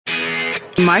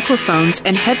Microphones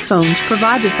and headphones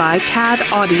provided by CAD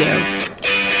Audio.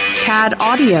 CAD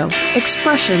Audio,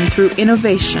 expression through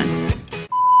innovation. Do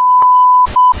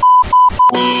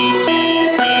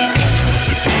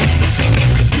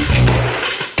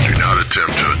not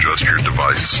attempt to adjust your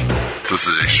device. This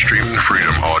is a Streaming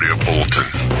Freedom audio bulletin.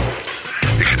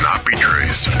 It cannot be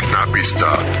traced, it cannot be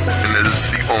stopped, and it is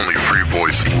the only free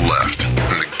voice left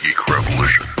in the geek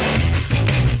revolution.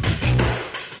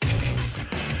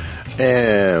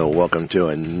 And welcome to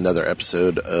another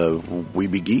episode of We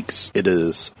Be Geeks. It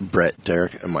is Brett,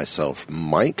 Derek, and myself,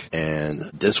 Mike. And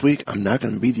this week, I'm not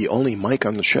going to be the only Mike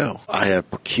on the show. I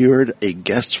have procured a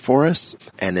guest for us,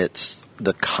 and it's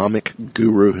the comic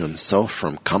guru himself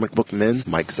from Comic Book Men,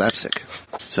 Mike Zapcic.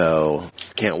 So,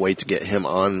 can't wait to get him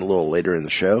on a little later in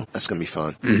the show. That's going to be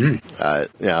fun.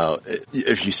 Mm-hmm.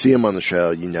 If you see him on the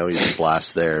show, you know he's a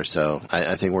blast there. So,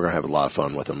 I think we're going to have a lot of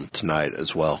fun with him tonight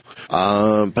as well.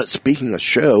 But speaking of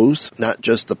shows, not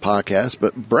just the podcast,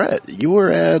 but Brett, you were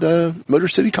at Motor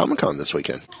City Comic Con this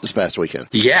past weekend.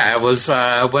 Yeah, it was,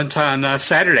 went on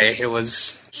Saturday. It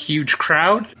was huge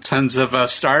crowd, tons of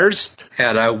stars.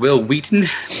 Had Will Wheaton.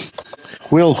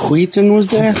 Will Wheaton was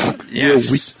there?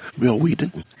 Yes. Will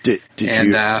Wheaton. Did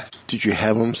you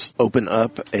have him open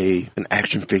up an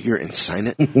action figure and sign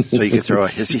it so you could throw a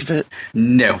hissy fit?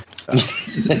 No.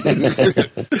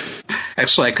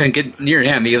 Actually, I couldn't get near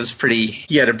him. He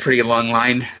had a pretty long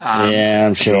line. Yeah,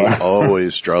 I'm sure. He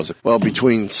always draws it. Well,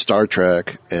 between Star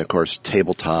Trek and, of course,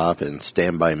 Tabletop and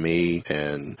Stand By Me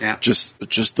and just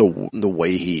the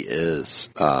way he is.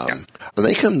 And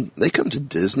they come to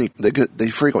Disney. They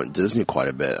frequent Disney quite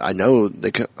a bit. I know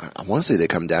I want to say they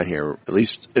come down here at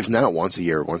least, if not once a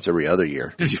year, once every other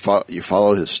year. You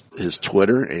follow his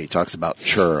Twitter, and he talks about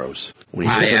churros. When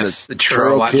he goes on the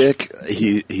churro kick,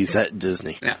 he's at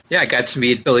Disney. Yeah, I got to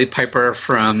meet Billie Piper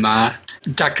from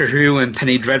Doctor Who and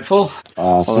Penny Dreadful.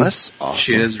 Awesome. Oh, that's awesome.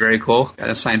 She was very cool. Got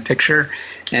a signed picture.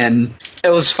 And it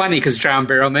was funny because John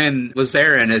Barrowman was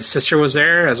there and his sister was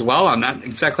there as well. I'm not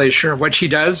exactly sure what she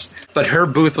does, but her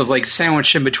booth was like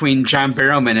sandwiched in between John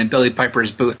Barrowman and Billie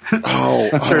Piper's booth. So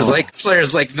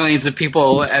there's like millions of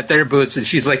people at their booths, and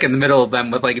she's like in the middle of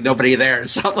them with like nobody there.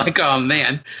 So I'm like, oh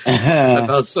man, I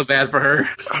felt so bad for her.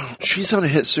 Oh, she's on a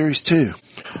hit series too.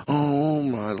 Oh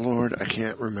my Lord, I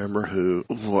can't remember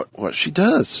what she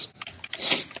does.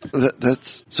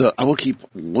 That's so. I will keep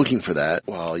looking for that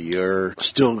while you're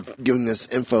still giving this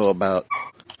info about.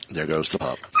 There goes the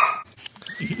pup.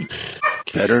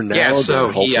 Better now than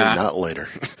hopefully not later.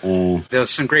 There was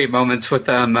some great moments with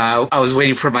them. I was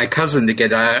waiting for my cousin to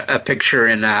get a picture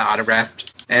and autographed.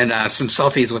 And some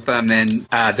selfies with them, and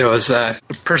there was a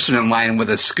person in line with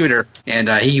a scooter, and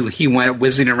he went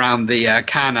whizzing around the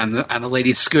con on the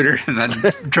lady's scooter, and then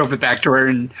drove it back to her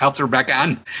and helped her back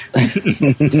on.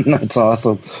 That's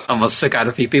awesome. Almost took out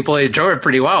a few people. He drove it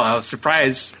pretty well. I was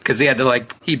surprised because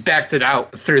he backed it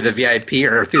out through the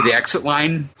VIP or through the exit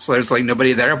line, so there's like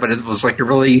nobody there, but it was like a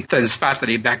really thin spot that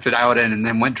he backed it out in, and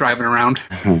then went driving around.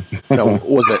 Now,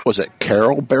 was it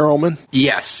Carol Barrowman?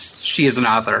 Yes, she is an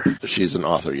author. She's an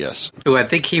author. Yes. Who I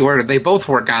think they both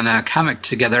work on a comic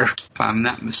together, if I'm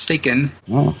not mistaken.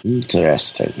 Oh,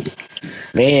 interesting.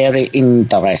 Very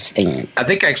interesting. I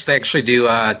think they actually do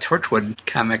a Torchwood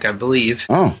comic, I believe.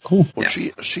 Oh, cool. Well,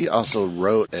 she also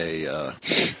wrote a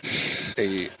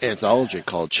anthology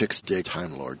called Chicks Dig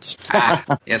Time Lords.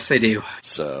 Yes, they do.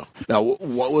 So now,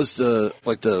 what was the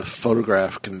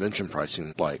photograph convention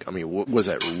pricing like? I mean, was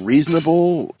it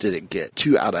reasonable? Did it get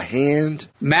too out of hand?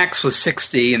 Max was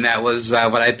 $60, and that was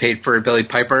what I paid for Billie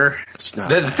Piper.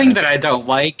 The thing that I don't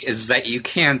like is that you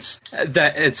can't.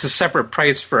 That it's a separate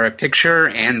price for a picture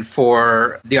and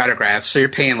for the autograph. So you're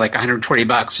paying like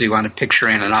 $120 so you want a picture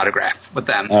and an autograph with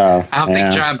them. I don't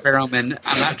think John Barrowman.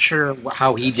 I'm not sure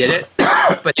how he did it.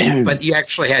 But you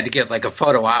actually had to get like a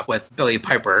photo op with Billie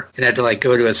Piper. You had to like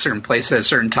go to a certain place at a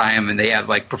certain time, and they have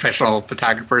like professional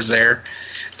photographers there.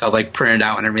 They'll like print it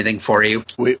out and everything for you.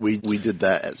 We did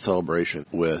that at Celebration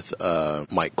with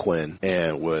Mike Quinn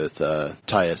and with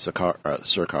Taya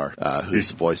Sircar, who's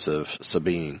the voice of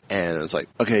Sabine. And it was like,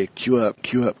 okay, queue up.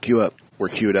 We're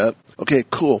queued up. Okay,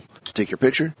 cool. Take your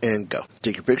picture and go.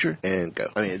 Take your picture and go.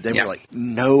 I mean, they were like,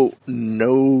 no,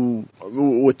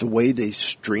 with the way they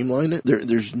streamline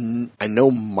it. I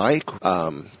know Mike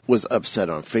was upset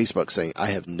on Facebook saying, I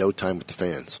have no time with the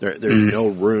fans. There's no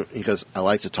room, because I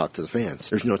like to talk to the fans.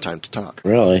 There's no time to talk.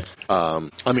 Really? I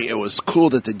mean, it was cool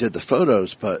that they did the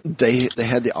photos, but they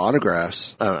had the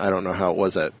autographs. I don't know how it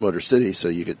was at Motor City, so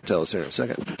you could tell us here in a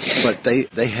second. But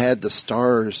they had the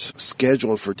stars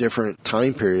scheduled for different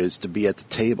time periods to be at the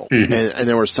table. And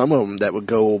there were some of them that would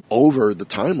go over the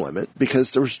time limit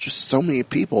because there was just so many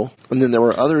people. And then there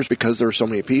were others because there were so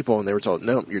many people and they were told,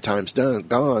 no, your time's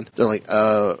gone. They're like,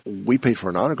 we paid for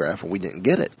an autograph and we didn't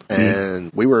get it.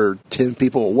 And we were 10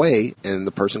 people away and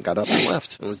the person got up and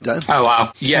left and was done. Oh,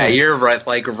 wow. Yeah, you're right.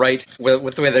 Like, right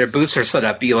with the way their booths are set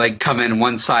up, you like come in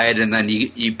one side and then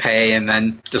you pay and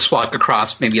then just walk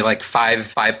across maybe like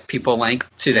five people length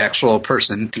to the actual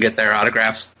person to get their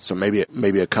autographs. So maybe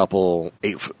a couple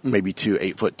maybe 2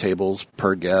 8-foot tables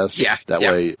per guest. Yeah. That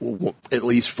way, at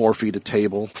least 4 feet a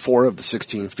table. 4 of the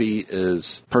 16 feet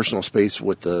is personal space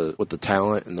with the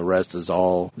talent, and the rest is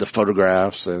all the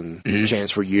photographs and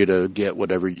chance for you to get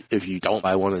whatever. If you don't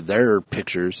buy one of their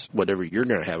pictures, whatever you're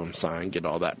going to have them sign, get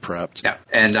all that prepped. Yeah,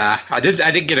 and I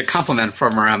did get a compliment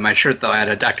from her on my shirt though. I had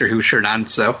a Doctor Who shirt on,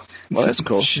 so. Well, that's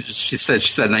cool. She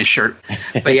said nice shirt,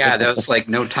 but yeah, that was like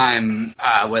no time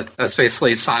with us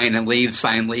basically sign and leave.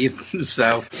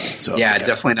 So yeah, okay.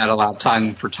 Definitely not a lot of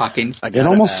time for talking. It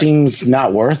almost seems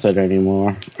not worth it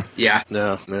anymore. Yeah,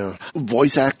 no.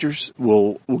 Voice actors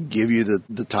will give you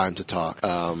the time to talk,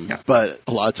 but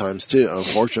a lot of times too,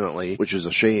 unfortunately, which is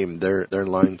a shame, their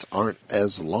lines aren't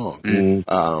as long.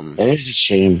 It is a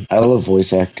shame. I love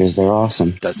voice actors; they're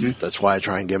awesome. That's why I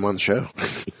try and get them on the show.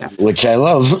 Which I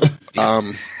love.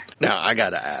 Now, I got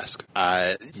to ask,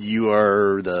 you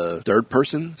are the third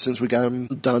person since we got them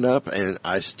done up, and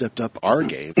I stepped up our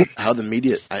game. How the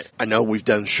media, I know we've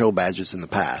done show badges in the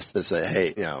past that say,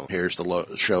 hey, here's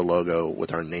the show logo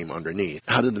with our name underneath.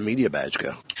 How did the media badge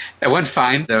go? It went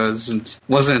fine. There wasn't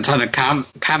a ton of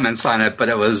comments on it, but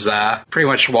it was pretty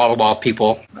much wall-to-wall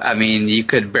people. I mean, you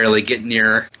could barely get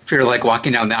near, if you're like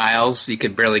walking down the aisles, you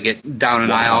could barely get down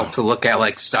an aisle to look at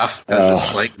like stuff. It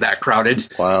was like that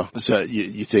crowded. Wow. So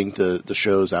you think the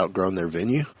show's outgrown their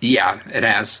venue? Yeah, it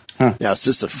has. Huh. Now, is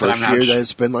this the first year that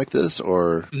it's been like this,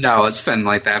 or? No, it's been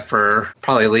like that for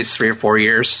probably at least 3 or 4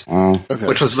 years. Okay.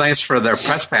 Which was nice for their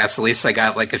press pass. At least I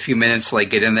got like a few minutes to like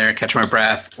get in there, catch my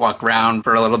breath, walk around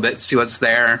for a little bit, see what's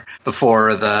there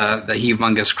before the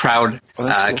humongous crowd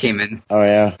cool. came in. Oh,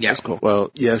 yeah. That's cool.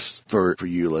 Well, yes, for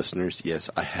you listeners, yes,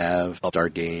 I have upped our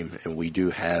game, and we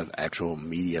do have actual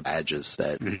media badges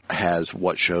that has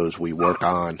what shows we work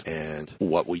on and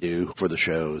what we do for the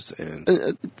shows, and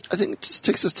I think it just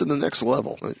takes us to the next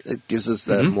level. It gives us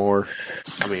that more.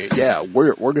 I mean, yeah,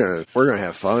 we're gonna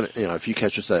have fun. If you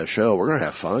catch us at a show, we're gonna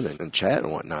have fun and chat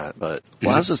and whatnot. But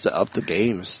allows us to up the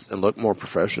games and look more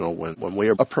professional when we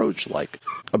approach like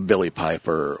a Billy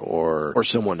Piper or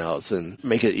someone else, and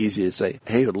make it easy to say,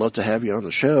 hey, I'd love to have you on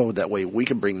the show. That way we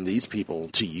can bring these people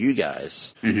to you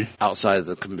guys outside of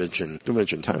the convention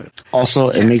time. Also,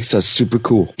 it makes us super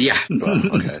cool. Yeah.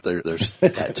 Well, okay, there's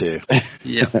that too.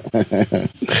 Yeah.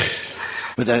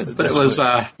 But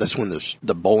that's when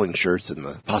the bowling shirts and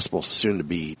the possible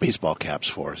soon-to-be baseball caps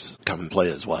for us come and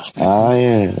play as well. Ah,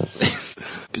 yes.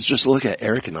 Because just look at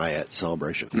Eric and I at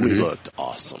Celebration. We looked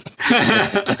awesome.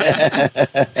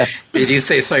 Did you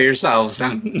say so yourselves?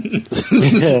 Huh?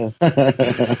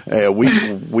 Hey,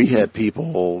 we had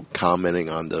people commenting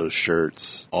on those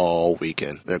shirts all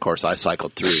weekend. And, of course, I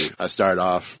cycled through. I started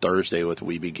off Thursday with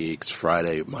Weeby Geeks,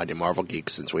 Friday Mighty Marvel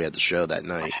Geeks since we had the show that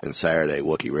night, and Saturday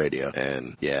Wookiee Radio.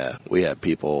 And, yeah, we had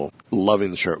people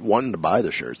loving the shirt, wanting to buy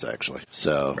the shirts, actually.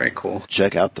 So very cool.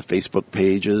 Check out the Facebook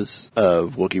pages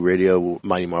of Wookiee Radio,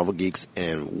 Mighty Marvel Geeks,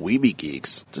 and Weeby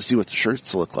Geeks to see what the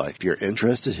shirts look like. If you're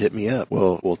interested, hit me up.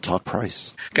 We'll talk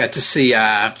price. Got to see,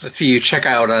 if you check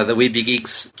out the Weeby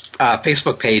Geeks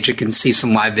Facebook page, you can see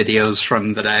some live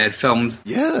videos that I had filmed.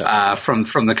 Yeah.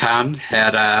 From the con.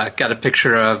 Got a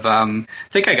picture of, I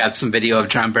think I got some video of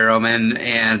John Barrowman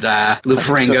and Lou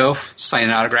Ferrigno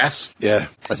signing autographs. Yeah,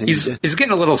 I think he's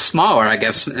getting a little smaller, I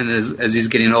guess, as he's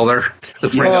getting older. Lou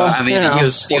Ferrigno, I mean, he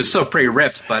was so pretty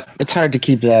ripped, but it's hard to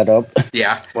keep that up.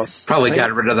 Yeah, probably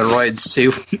got rid of the roids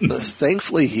too.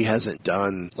 Thankfully, he hasn't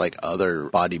done like other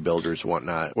bodybuilders and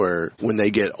whatnot, where when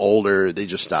they get older, they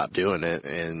just stop doing it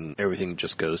and everything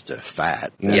just goes to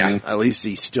fat. Yeah, and at least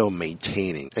he's still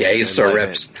maintaining. Yeah, he's still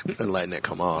ripped and letting it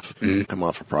come off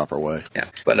a proper way. Yeah,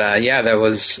 but that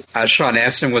was Sean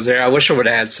Astin was there. I wish I would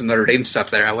have had some Notre Dame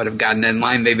stuff there. I would have gotten in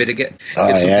line maybe to get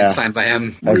something signed by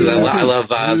him. I love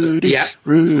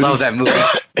love that movie.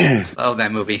 Love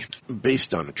that movie.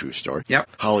 Based on a true story.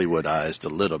 Yep. Hollywoodized a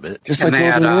little bit. Just like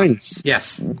Lord of the Rings.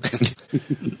 Yes.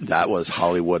 That was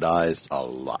Hollywoodized a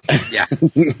lot. Yeah.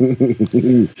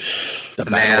 The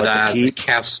battle at the Keep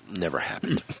cast never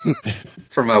happened.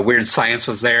 From Weird Science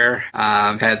was there.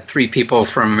 Had 3 people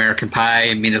from American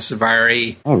Pie, Mina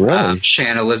Suvari, oh, really?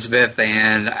 Shan Elizabeth,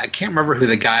 and I can't remember who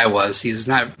the guy was. He's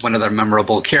not one of the memorable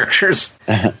memorable characters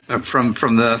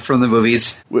from the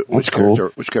movies. Which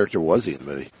character was he in the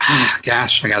movie?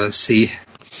 Gosh, I gotta see.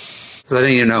 'Cause I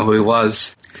didn't even know who he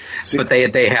was. See, but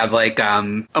they have like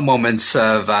moments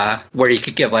of where you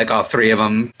could give like all three of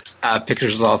them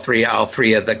pictures of all three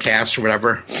of the cast or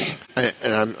whatever.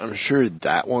 And I'm sure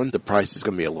that one the price is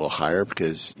going to be a little higher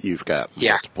because you've got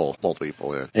multiple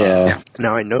people in. Yeah.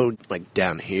 Now I know like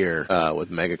down here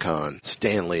with MegaCon,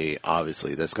 Stan Lee,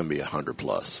 obviously that's going to be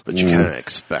 $100+, but you kind of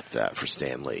expect that for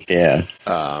Stan Lee. Yeah.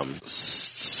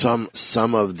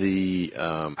 Some of the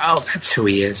oh, that's who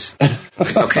he is.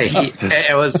 Okay,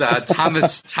 it was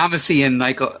Thomas Ian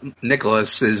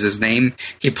Nicholas is his name.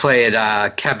 He played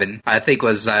Kevin. I think it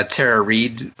was Tara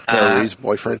Reid. Tara Reid's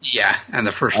boyfriend. Yeah, and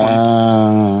the first one.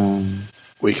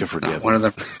 We can forgive one of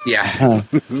them. Yeah.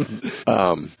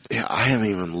 Yeah, I haven't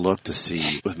even looked to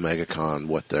see with MegaCon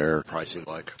what their pricing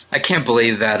like. I can't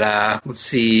believe that. Let's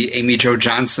see, Amy Jo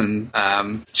Johnson.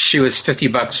 She was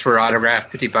 $50 for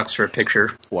autograph, $50 for a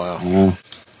picture. Wow. Yeah.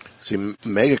 See,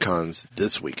 MegaCon's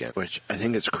this weekend, which I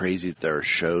think it's crazy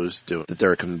that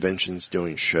there are conventions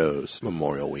doing shows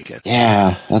Memorial Weekend.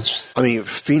 Yeah, I mean,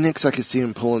 Phoenix, I could see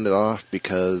him pulling it off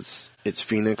because it's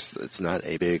Phoenix. It's not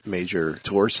a big major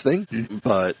tourist thing. Mm-hmm.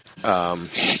 But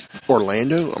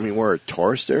Orlando, I mean, we're a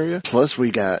tourist area. Plus, we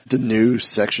got the new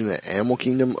section at Animal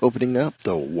Kingdom opening up,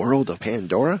 the World of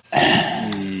Pandora.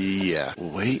 Yeah,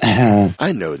 wait.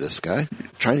 I know this guy.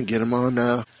 Trying to get him on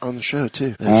the show,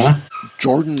 too.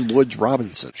 Jordan Woods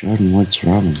Robinson. Jordan Woods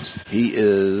Robinson. He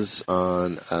is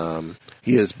on...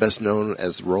 he is best known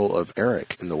as the role of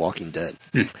Eric in The Walking Dead.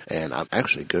 And I'm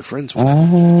actually good friends with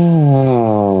him.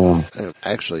 Oh. I'm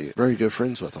actually very good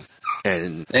friends with him.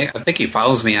 And I think he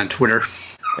follows me on Twitter.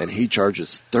 And he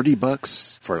charges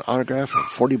 $30 for an autograph and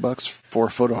 $40 for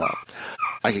a photo op.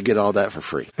 I could get all that for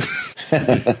free.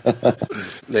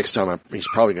 Next time he's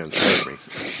probably going to charge me.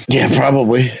 Yeah,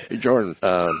 probably. Hey Jordan,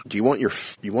 do you want your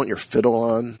fiddle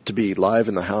on to be live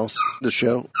in the house? The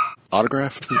show,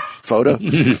 autograph, photo.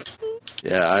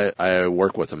 Yeah, I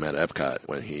work with him at Epcot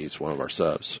when he's one of our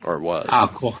subs, or was. Oh,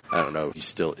 cool. I don't know if he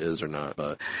still is or not,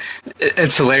 but...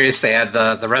 It's hilarious. They had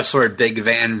the wrestler Big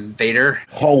Van Vader.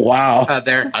 Oh, wow.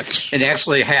 There. And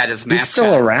actually had his mask He's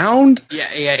still around? Yeah,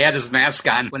 he had his mask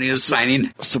on when he was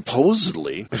signing.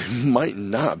 Supposedly, might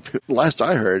not. Last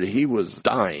I heard, he was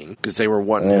dying because they were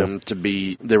wanting him to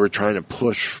be... They were trying to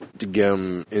push to get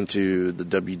him into the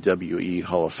WWE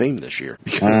Hall of Fame this year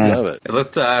because of it. It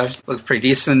looked pretty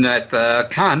decent at the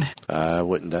con. I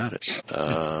wouldn't doubt it.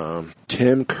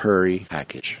 Tim Curry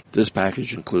package. This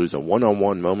package includes a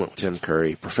one-on-one moment with Tim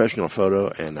Curry, professional photo,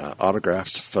 and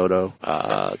autographed photo.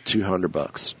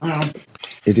 $200.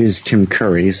 It is Tim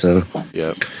Curry, so.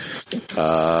 Yep.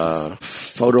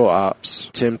 Photo ops.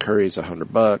 Tim Curry's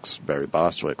 $100. Barry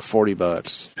Bostwick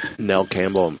 $40. Nell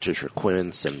Campbell and Patricia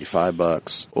Quinn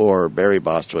 $75. Or Barry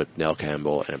Bostwick, Nell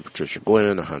Campbell, and Patricia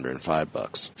Quinn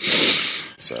 $105.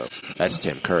 So that's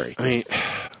Tim Curry. I mean,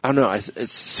 I don't know. It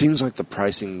seems like the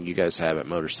pricing you guys have at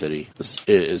Motor City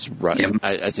is right. Yeah.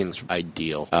 I think it's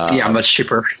ideal. Much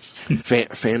cheaper.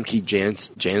 Famke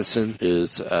Janssen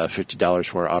is $50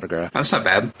 for an autograph. That's not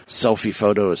bad. Selfie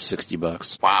photo is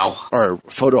 $60. Wow. Or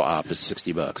photo op is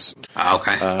 $60.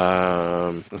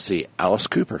 Okay. Let's see. Alice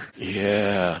Cooper.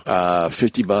 Yeah.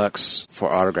 $50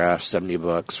 for autograph,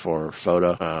 $70 for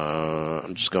photo.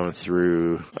 I'm just going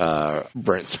through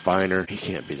Brent Spiner. He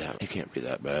can't be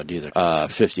that bad either.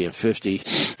 50 and 50.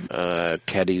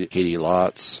 Katie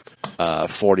Lotz.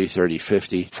 40, 30,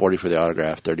 50. 40 for the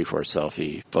autograph, 30 for a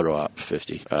selfie. Photo op,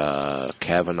 50. Tom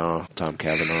Cavanaugh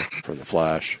from The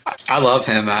Flash. I love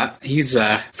him. He's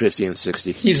 50 and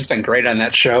 60. He's been great on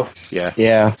that show. Yeah.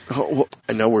 Yeah. Well,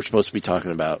 I know we're supposed to be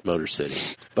talking about Motor City,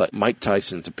 but Mike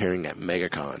Tyson's appearing at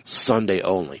MegaCon Sunday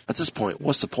only. At this point,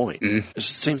 what's the point? It's the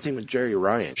same thing with Jerry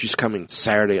Ryan. She's coming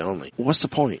Saturday only. What's the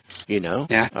point? You know?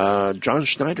 Yeah. John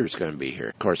Schneider's going to be here.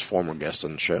 Of course, former guest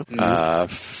on the show.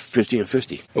 50 and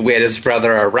 50. We had his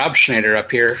brother Rob Schneider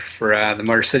up here for the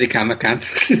Motor City Comic Con.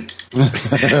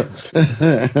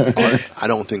 I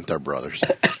don't think they're brothers.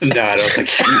 No, I don't think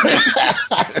so.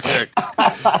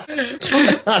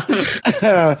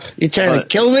 You trying to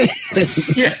kill me?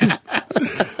 Yeah.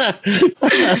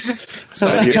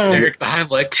 Eric the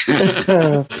Heimlich.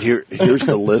 Here's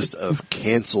the list of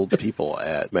canceled people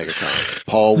at MegaCon.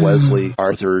 Paul Wesley,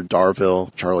 Arthur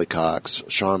Darville, Charlie Cox,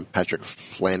 Sean Patrick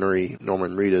Flannery,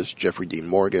 Norman Reedus, Jeffrey Dean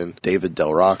Morgan, David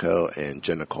Del Rocco, and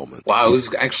Jenna Coleman. Wow,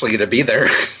 who's actually going to be there?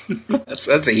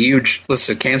 That's a huge list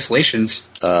of cancellations.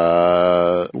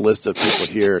 List of people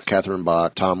here: Catherine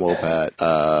Bach, Tom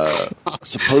Wopat,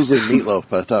 supposedly Meatloaf,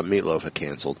 but I thought Meatloaf had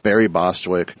canceled. Barry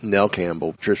Bostwick, Nell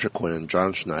Campbell, Patricia Quinn,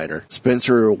 John Schneider,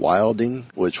 Spencer Wilding,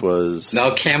 which was...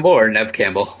 Nell Campbell or Nev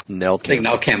Campbell? Nell Campbell. I think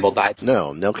Nell Campbell died.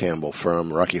 No, Nell Campbell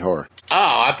from Rocky Horror.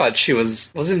 Oh, I thought she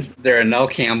was... Wasn't there a Nell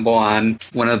Campbell on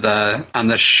on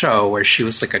the show where she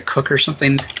was like a cook or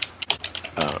something?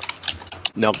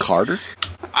 Nell Carter?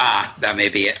 Ah, that may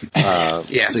be it.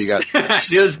 Yes. So you got...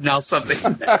 She was Nell something.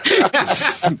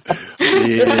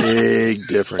 Big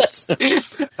difference.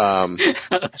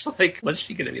 It's like, what's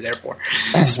she going to be there for?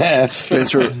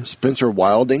 Spencer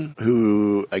Wilding,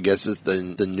 who I guess is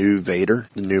the new Vader,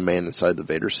 the new man inside the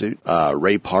Vader suit.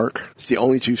 Ray Park. It's the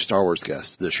only 2 Star Wars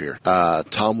guests this year.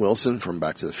 Tom Wilson from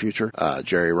Back to the Future.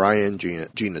 Jerry Ryan,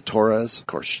 Gina Torres. Of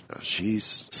course,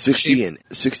 she's 60 and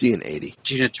 80.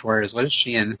 Gina Torres. What is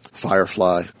she in?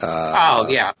 Firefly.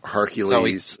 Yeah.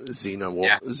 Hercules.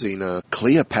 Xena.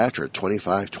 Cleopatra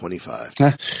 2525.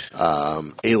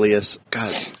 Alias.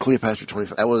 God, Cleopatra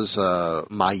 25. That was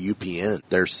my UPN.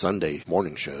 Their Sunday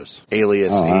morning shows.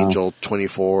 Alias, Angel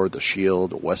 24, The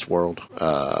Shield, Westworld,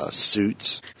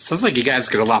 Suits. Sounds like you guys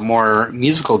get a lot more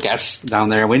musical guests down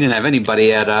there. We didn't have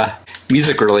anybody at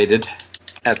music related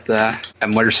at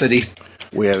Motor City.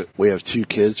 We have 2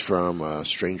 kids from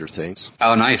Stranger Things.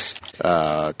 Oh, nice.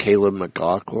 Caleb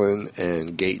McLaughlin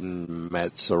and Gaten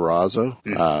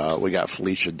Matarazzo. We got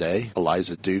Felicia Day,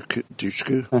 Eliza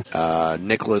Dushku,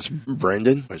 Nicholas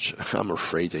Brendan, which I'm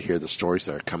afraid to hear the stories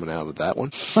that are coming out of that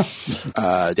one.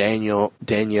 Danielle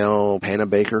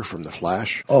Panabaker from The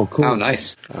Flash. Oh, cool. Oh,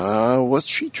 nice. What's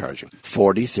she charging?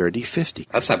 40, 30, 50.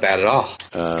 That's not bad at all.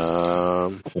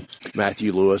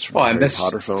 Matthew Lewis from Harry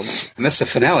Potter films. I missed the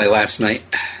finale last night.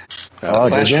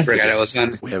 Did you? Forgot it was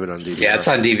on. We have it on DVR. Yeah, it's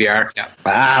on DVR. Yeah.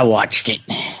 I watched it.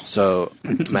 So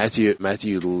Matthew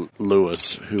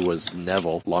Lewis, who was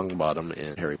Neville Longbottom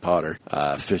in Harry Potter,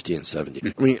 50 and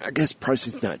 70. I mean, I guess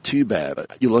pricing's not too bad,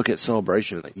 but you look at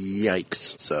Celebration, like,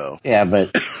 yikes. So yeah,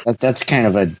 but that's kind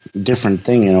of a different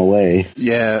thing in a way.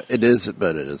 Yeah, it is,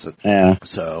 but it isn't. Yeah.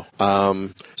 So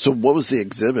what was the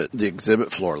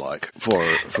exhibit floor like for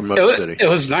Motor City? It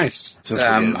was nice.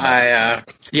 I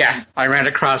ran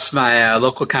across my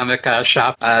local comic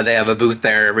shop. They have a booth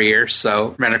there every year,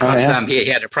 so ran across them. He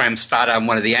had a prime spot on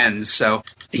one of the ends, so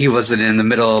he wasn't in the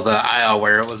middle of the aisle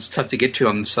where it was tough to get to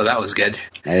him, so that was good.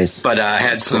 Nice. But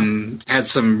had some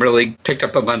really picked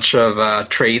up a bunch of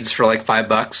trades for like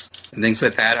 $5 and things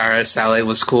like that. RS Alley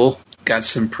was cool. Got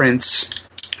some prints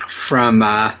from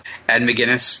Ed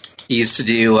McGuinness. He used to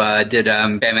did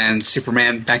Batman,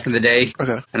 Superman back in the day.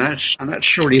 Okay. I'm not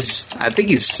sure what I think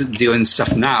he's doing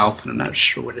stuff now, but I'm not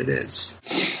sure what it is.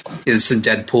 He's in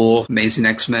Deadpool, Amazing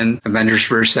X-Men, Avengers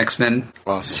vs. X-Men.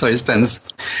 Awesome. So he's been,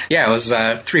 it was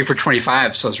 3 for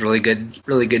 $25, so it was really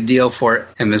good deal for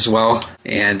him as well.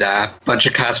 And a bunch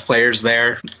of cosplayers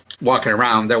there walking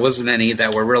around. There wasn't any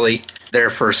that were really there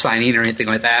for signing or anything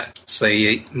like that. So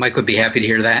Mike would be happy to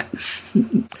hear that.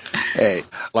 Hey,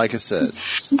 like I said,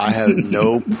 I have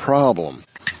no problem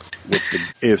with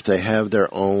if they have their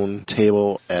own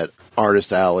table at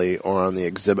Artist Alley or on the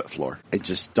exhibit floor. I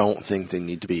just don't think they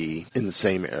need to be in the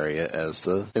same area as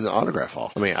in the autograph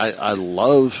hall. I mean, I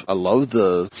love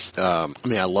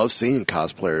seeing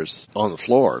cosplayers on the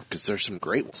floor because there's some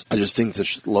great ones. I just think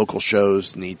the local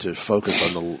shows need to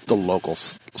focus on the local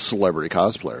celebrity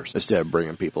cosplayers instead of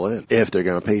bringing people in. If they're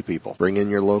going to pay people, bring in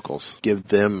your locals. Give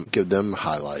them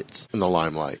highlights in the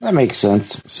limelight. That makes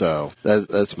sense. So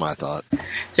that's my thought.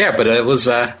 Yeah, but it was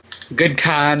good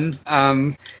con.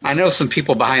 I know some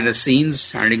people behind the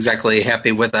scenes aren't exactly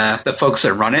happy with the folks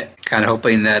that run it. Kind of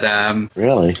hoping that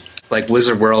really, like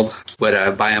Wizard World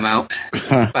would buy them out.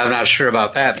 But I'm not sure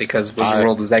about that because Wizard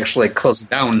World is actually closing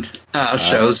down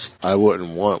shows. I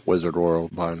wouldn't want Wizard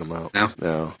World buying them out.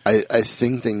 No. I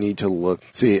think they need to look.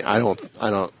 See, I don't.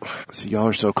 See, y'all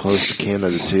are so close to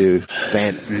Canada too.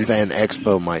 Fan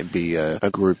Expo might be a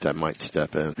group that might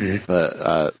step in. Mm-hmm. But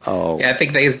I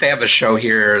think they have a show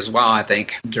here as well. I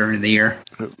think during the year.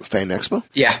 Fan Expo?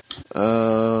 Yeah.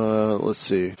 Let's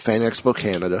see. Fan Expo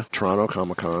Canada, Toronto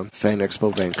Comic Con, Fan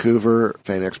Expo Vancouver,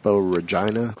 Fan Expo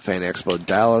Regina, Fan Expo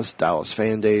Dallas, Dallas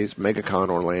Fan Days, MegaCon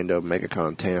Orlando,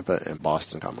 MegaCon Tampa, and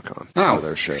Boston Comic Con. Oh,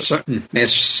 their shows. So,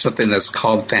 it's something that's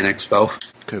called Fan Expo.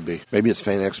 Could be. Maybe it's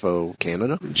Fan Expo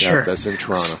Canada? Sure. Yeah, that's in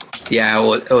Toronto. Yeah,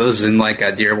 it was in like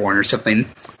a Dearborn or something.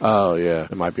 Oh, yeah.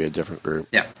 It might be a different group.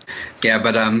 Yeah. Yeah,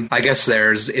 but I guess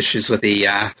there's issues with the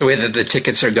way that the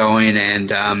tickets are going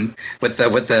and with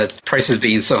the prices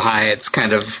being so high, it's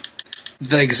kind of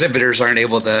the exhibitors aren't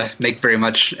able to make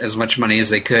as much money as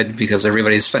they could because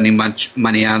everybody's spending much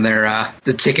money on their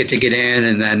the ticket to get in,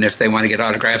 and then if they want to get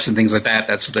autographs and things like that,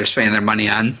 that's what they're spending their money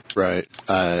on. Right.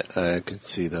 I could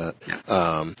see that.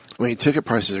 Yeah. Ticket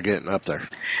prices are getting up there.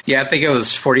 Yeah, I think it was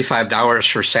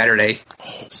 $45 for Saturday.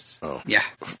 Oh. Yeah.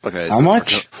 Okay. How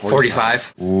much?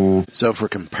 $45. So for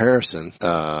comparison,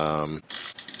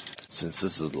 since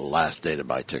this is the last day to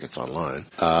buy tickets online,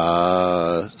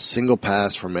 single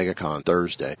pass for MegaCon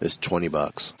Thursday is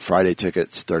 $20. Friday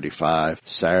tickets $35.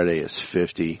 Saturday is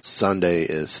 $50. Sunday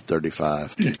is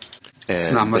 $35.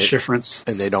 It's not much difference.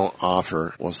 And they don't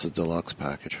offer, what's the deluxe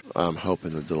package? I'm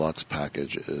hoping the deluxe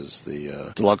package is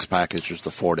the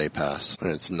 4-day pass,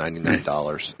 and it's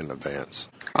 $99 in advance.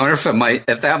 I wonder if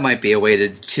that might be a way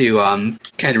to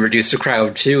kind of reduce the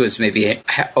crowd too, is maybe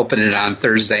open it on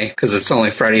Thursday, because it's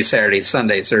only Friday, Saturday,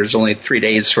 Sunday, so there's only 3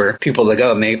 days for people to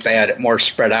go. Maybe if they had it more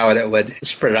spread out, it would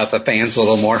spread out the fans a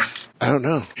little more. I don't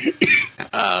know.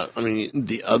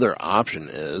 The other option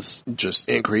is just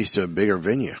increase to a bigger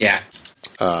venue. Yeah.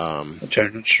 Which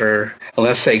I'm not sure,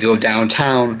 unless they go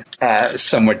downtown,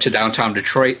 somewhere to downtown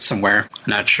Detroit somewhere.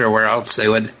 I'm not sure where else they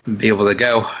would be able to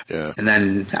go. Yeah. And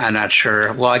then I'm not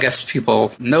sure. Well, I guess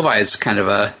Novi is kind of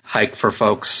a hike for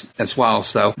folks as well,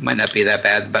 so it might not be that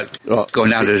bad, but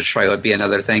going down to Detroit would be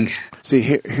another thing. See,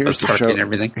 here's the show. And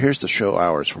everything. Here's the show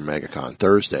hours for MegaCon.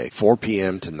 Thursday, 4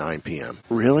 p.m. to 9 p.m.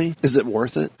 Really? Is it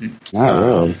worth it? Not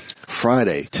really.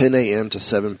 Friday, 10 a.m. to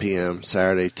 7 p.m.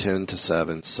 Saturday, 10 to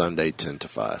 7. Sunday, 10 to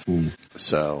 5.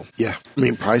 So, yeah.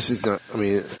 Pricing's not,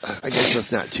 I guess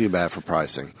that's not too bad for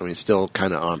pricing. Still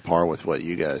kind of on par with what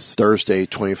you guys. Thursday,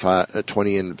 20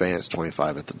 in advance,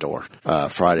 25 at the door.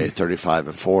 Friday, 35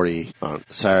 and 40. On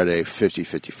Saturday, 50,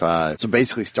 55. So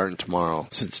basically starting tomorrow,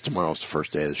 since tomorrow's the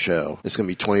first day of the show, it's going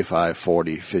to be 25,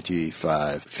 40,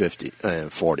 55, 50,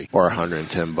 and 40. Or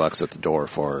 $110 at the door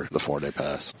for the 4-day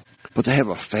pass. But they have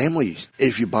a family.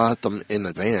 If you bought them in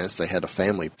advance, they had a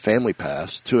family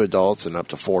pass, 2 adults and up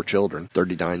to 4 children,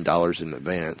 $39 in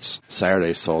advance.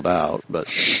 Saturday sold out, but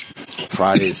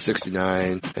Friday is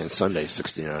 $69 and Sunday is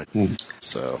 $69.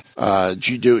 So, did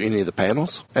you do any of the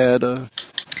panels at?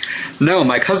 No,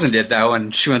 my cousin did though,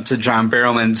 and she went to John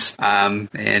Barrowman's,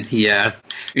 and he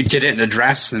did it in a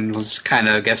dress and was kind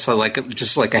of, I guess,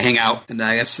 just like a hangout. And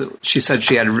I guess she said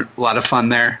she had a lot of fun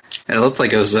there, and it looked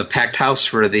like it was a packed house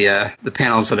for the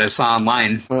panels that I saw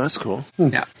online. Well, that's cool.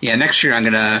 Yeah. Next year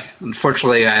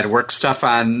unfortunately, I had work stuff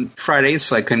on Friday,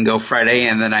 so I couldn't go Friday,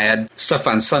 and then I had stuff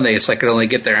on Sunday, so I could only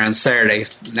get there on Saturday.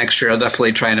 Next year, I'll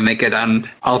definitely try to make it on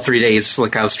all 3 days,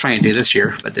 like I was trying to do this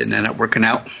year, but didn't end up working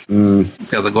out. Be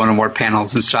able to go to more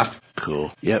panels and stuff.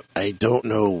 Cool. Yep. I don't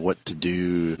know what to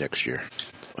do next year.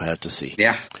 I have to see.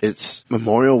 Yeah. It's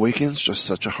Memorial Weekend's just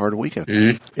such a hard weekend.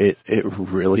 Mm-hmm. It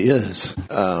really is.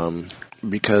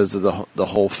 Because of the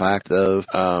whole fact of,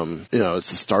 it's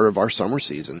the start of our summer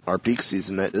season, our peak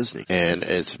season at Disney. And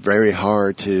it's very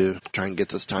hard to try and get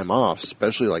this time off,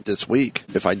 especially like this week.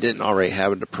 If I didn't already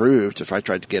have it approved, if I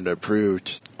tried to get it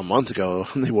approved a month ago,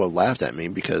 they would have laughed at me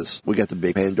because we got the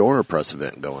big Pandora press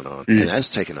event going on. And that's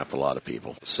taking up a lot of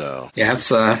people. So. Yeah, it's,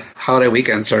 holiday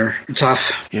weekends are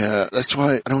tough. Yeah, that's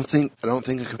why I don't think a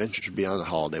convention should be on the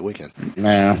holiday weekend.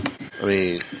 No.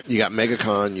 You got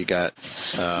MegaCon, you got,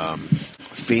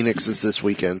 Phoenix is this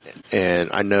weekend, and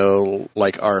I know,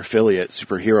 like our affiliate,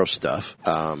 Superhero Stuff,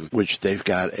 which they've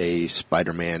got a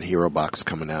Spider-Man hero box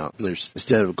coming out. There's,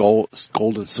 instead of gold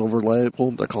and silver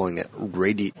label, they're calling it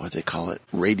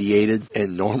radiated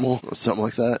and normal, or something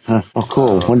like that. Oh,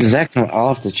 cool. When does that come?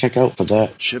 I'll have to check out for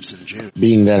that. Ships in June.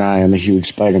 Being that I am a huge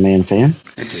Spider-Man fan.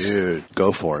 Dude,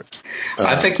 go for it.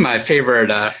 I think my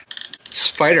favorite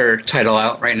Spider title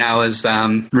out right now is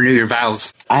Renew Your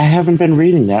Vows. I haven't been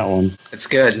reading that one. It's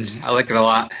good. I like it a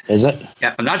lot. Is it?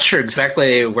 Yeah, I'm not sure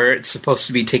exactly where it's supposed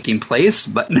to be taking place,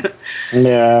 but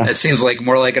yeah, it seems like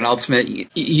more like an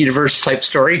Ultimate Universe type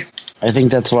story. I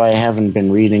think that's why I haven't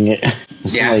been reading it.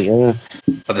 Yeah,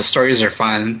 but the stories are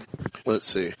fun. Let's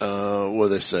see. What do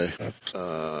they say?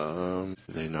 Do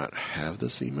they not have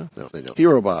this email? No, they don't.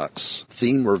 Hero Box.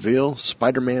 Theme reveal.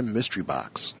 Spider-Man mystery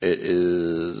box. It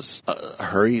is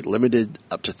hurry, limited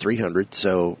up to 300.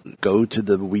 So go to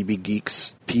the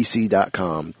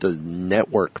WeebyGeeksPC.com, the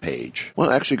network page.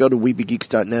 Well, actually go to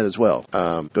WeebyGeeks.net as well.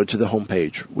 Go to the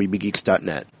homepage,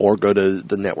 WeebyGeeks.net, or go to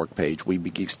the network page,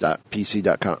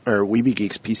 WeebyGeeks.pc.com, or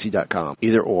WeebyGeeksPC.com.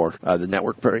 Either or. The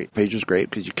network page is great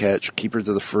because you catch Keepers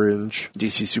of the Fringe,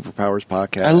 DC Superpowers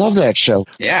podcast. I love that show.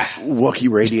 Yeah. Wookiee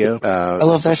Radio. I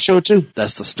love that show too.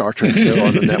 That's the Star Trek show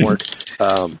on the network.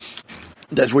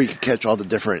 That's where you can catch all the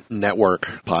different network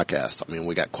podcasts. I mean,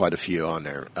 we got quite a few on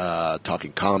there.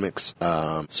 Talking Comics,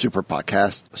 Super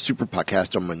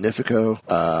Podcasto Magnifico,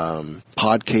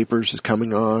 Podcapers is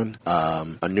coming on.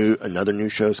 Another new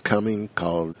show's coming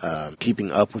called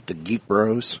Keeping Up with the Geek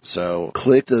Bros. So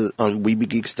click on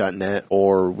WeBeGeeks.net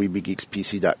or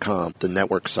WeBeGeeksPC.com, the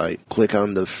network site. Click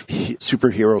on the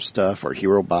superhero stuff or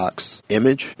hero box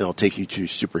image, and it'll take you to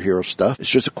superhero stuff. It's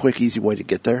just a quick, easy way to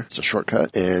get there. It's a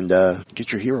shortcut, and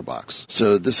get your hero box.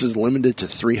 So this is limited to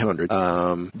 300.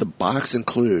 The box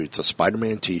includes a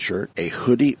Spider-Man t-shirt, a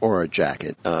hoodie or a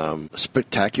jacket,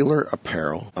 spectacular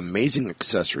apparel, amazing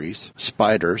accessories,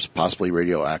 spiders, possibly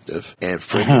radioactive, and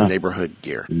friendly neighborhood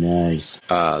gear. Nice.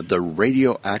 The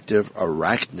radioactive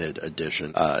arachnid edition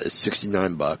is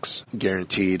 $69,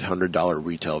 guaranteed $100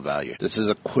 retail value. This is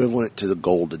equivalent to the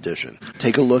gold edition.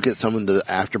 Take a look at some of the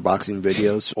afterboxing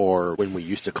videos, or when we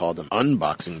used to call them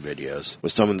unboxing videos,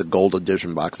 with some of the gold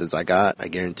edition boxes I got. I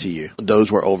guarantee you,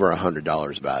 those were over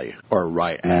 $100 value, or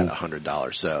right at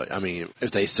 $100. So, I mean,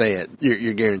 if they say it,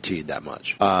 you're guaranteed that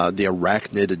much. The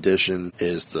arachnid edition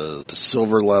is the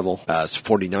silver level. It's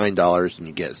 $49, and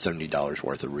you get $70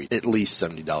 worth of at least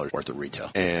 $70 worth of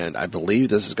retail. And I believe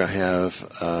this is going to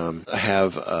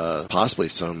have possibly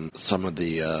some of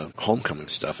the Homecoming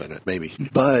stuff in it, maybe.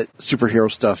 But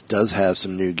superhero stuff does have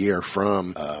some new gear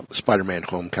from Spider-Man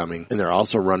Homecoming, and they're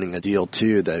also running a deal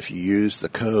too that if you use the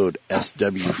code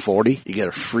SW40, you get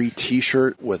a free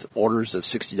t-shirt with orders of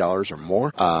 $60 or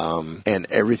more, and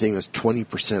everything is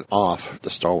 20% off the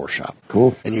Star Wars shop.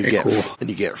 Cool. And you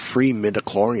get free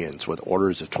midichlorians with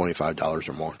orders of $25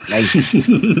 or more. Nice.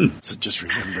 So just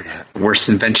remember that. Worst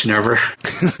invention ever.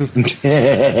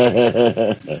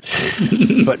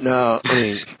 But no, I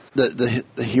mean,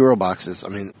 the hero boxes, I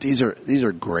mean, these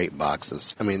are great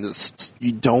boxes. I mean,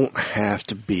 you don't have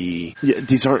to be,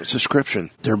 these aren't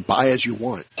subscription. They're buy as you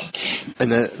want.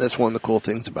 And that's one of the cool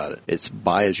things about it. It's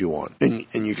buy as you want. And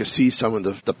you can see some of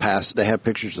the past, they have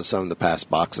pictures of some of the past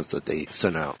boxes that they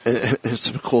sent out. And it's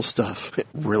some cool stuff. It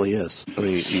really is. I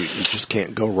mean, you just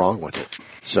can't go wrong with it.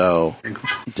 So,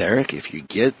 Derek, if you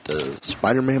get the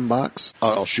Spider-Man box,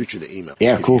 I'll shoot you the email.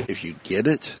 Yeah, cool. If you get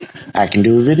it, I can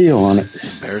do a video on it.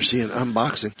 better see an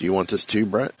unboxing. Do you want this too,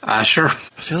 Brett? Sure. I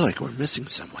feel like we're missing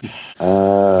someone.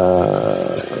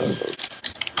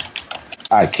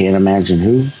 I can't imagine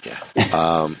who. Yeah.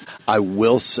 I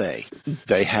will say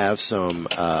they have some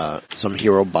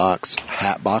Hero Box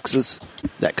hat boxes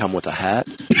that come with a hat.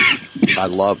 I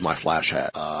love my Flash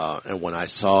hat. And when I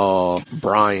saw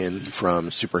Brian from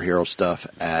Superhero Stuff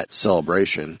at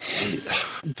Celebration,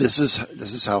 this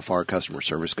is how far customer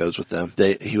service goes with them.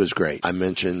 He was great. I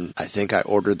mentioned, I think I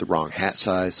ordered the wrong hat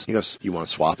size. He goes, "You want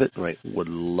to swap it?" I'm like, would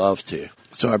love to.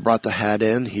 So I brought the hat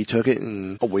in, he took it,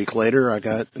 and a week later I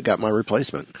got my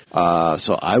replacement.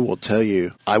 So I will tell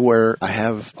you, I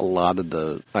have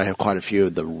quite a few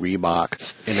of the Reebok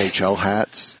NHL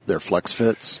hats. They're flex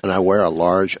fits, and I wear a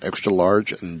large, extra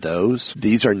large in those.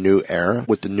 These are New Era.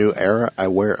 With the New Era, I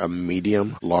wear a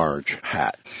medium large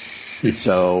hat.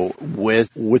 So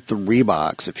with the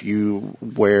Reeboks, if you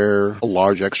wear a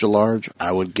large, extra large,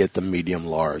 I would get the medium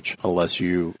large, unless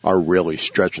you are really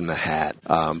stretching the hat.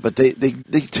 But they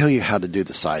tell you how to do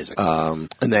the sizing. And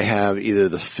they have either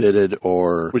the fitted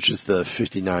which is the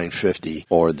 5950,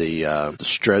 or the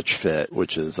stretch fit,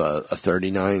 which is a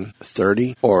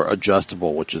 3930, or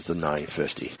adjustable, which is the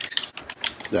 950.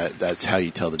 That's how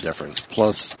you tell the difference.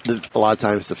 Plus, a lot of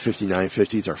times the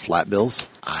 5950s are flat bills.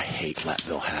 I hate flat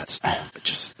bill hats.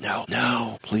 Just,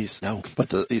 no, please, no.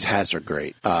 But these hats are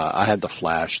great. I had the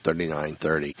Flash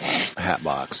 3930 hat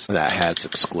box. That hat's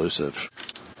exclusive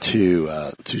to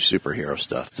Superhero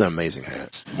Stuff. It's an amazing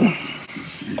hat.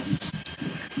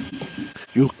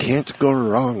 You can't go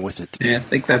wrong with it. Yeah, I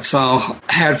think that's all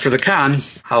I had for the con.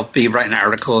 I'll be writing an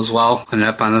article as well, putting it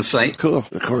up on the site. Cool.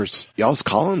 Of course, y'all's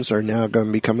columns are now going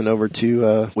to be coming over to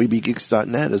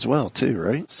WeBeGeeks.net as well, too,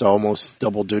 right? So almost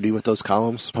double duty with those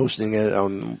columns, posting it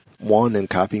on one and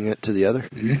copying it to the other.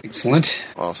 Mm-hmm. Excellent.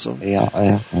 Awesome. Yeah.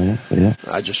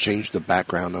 I just changed the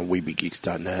background on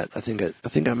WeBeGeeks.net. I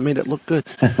think I made it look good.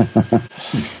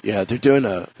 Yeah, they're doing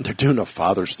a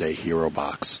Father's Day hero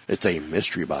box. It's a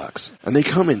mystery box, and they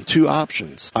come in two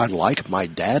options. I like my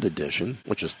dad edition,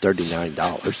 which is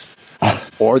 $39.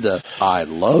 Or the I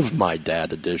Love My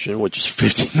Dad edition, which is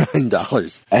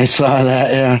 $59. I saw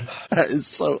that, yeah. That is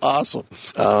so awesome.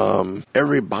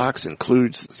 Every box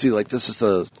includes, this is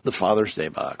the Father's Day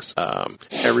box.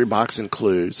 Every box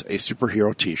includes a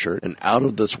superhero t-shirt, an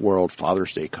out-of-this-world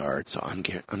Father's Day card. So I'm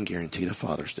guaranteed a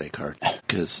Father's Day card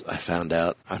because I found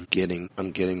out I'm getting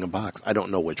a box. I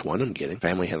don't know which one I'm getting.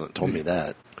 Family hasn't told me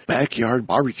that. Backyard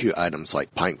barbecue items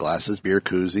like pint glasses, beer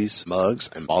koozies, mugs,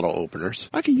 and bottle openers.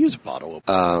 I could use a bottle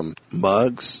opener.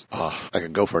 Mugs. I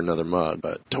could go for another mug,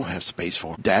 but don't have space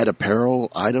for them. Dad apparel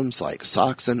items like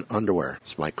socks and underwear.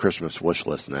 It's my Christmas wish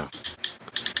list now.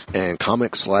 And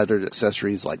comic slattered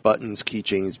accessories like buttons,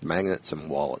 keychains, magnets, and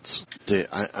wallets. Dude,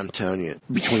 I'm telling you,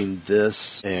 between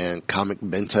this and Comic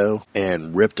Bento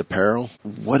and Ripped Apparel,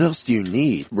 what else do you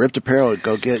need? Ripped Apparel,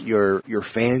 go get your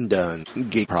fan done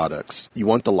geek products. You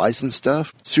want the licensed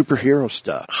stuff? Superhero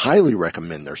stuff. Highly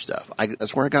recommend their stuff.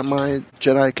 That's where I got my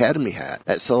Jedi Academy hat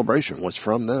at Celebration, was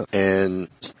from them. And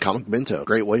Comic Bento,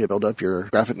 great way to build up your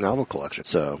graphic novel collection.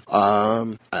 So,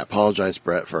 I apologize,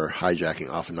 Brett, for hijacking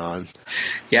off and on.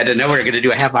 Yeah, I didn't know we were going to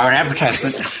do a half-hour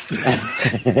advertisement.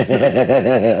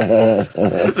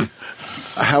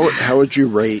 How would you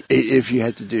rate, if you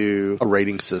had to do a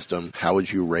rating system, how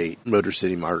would you rate Motor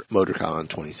City MotorCon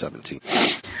 2017?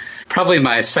 Probably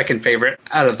my second favorite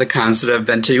out of the cons that I've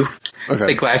been to. Okay. I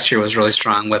think last year was really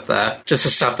strong with just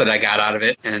the stuff that I got out of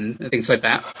it and things like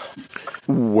that.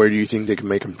 Where do you think they can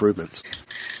make improvements?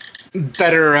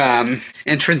 Better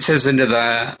entrances into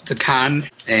the con,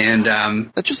 and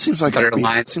that just seems like better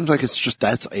lines. Seems like it's just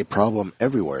that's a problem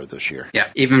everywhere this year. Yeah,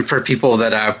 even for people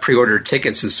that pre-ordered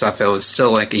tickets and stuff, it was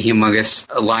still like a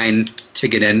humongous line to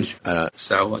get in.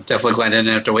 So definitely glad I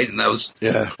didn't have to wait in those.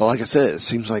 Yeah, well, like I said, it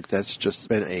seems like that's just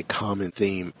been a common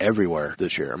theme everywhere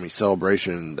this year. I mean,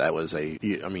 Celebration, that was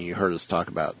you heard us talk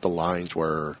about the lines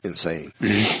were insane.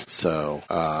 So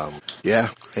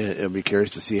yeah, it'll be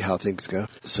curious to see how things go.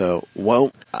 So,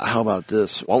 well, how about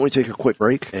this? Why don't we take a quick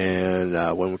break, and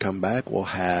when we come back, we'll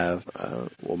have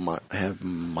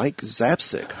Mike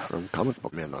Zapcic from Comic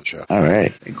Book Man on the show. All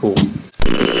right. Cool.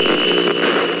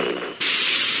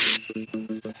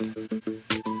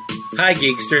 Hi,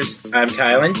 Geeksters. I'm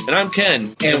Kylan. And I'm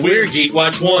Ken. And we're Geek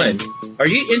Watch One. Are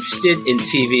you interested in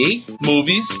TV,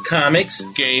 movies, comics,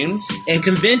 games, and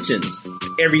conventions?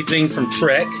 Everything from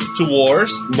Trek to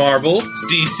Wars, Marvel,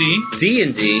 DC,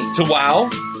 D&D, to WoW,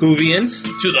 Whovians,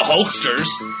 to the Hulksters?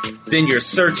 Then your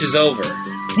search is over.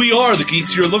 We are the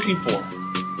geeks you're looking for.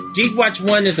 Geek Watch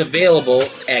One is available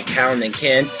at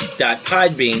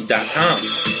CalenandKen.podbean.com.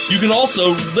 You can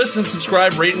also listen,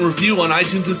 subscribe, rate, and review on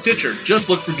iTunes and Stitcher. Just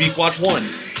look for Geek Watch One.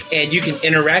 And you can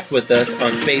interact with us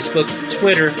on Facebook,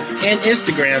 Twitter, and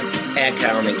Instagram at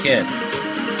Kylan and Ken.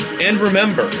 And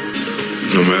remember,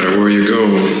 no matter where you go,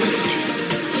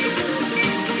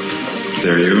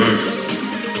 there you are.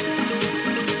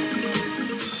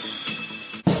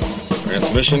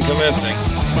 transmission commencing.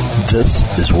 This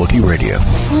is Wookiee Radio.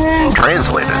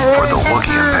 Translated for the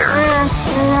Wookiee impaired.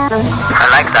 I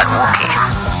like that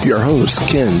Wookiee. Your hosts,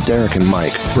 Ken, Derek, and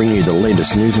Mike, bring you the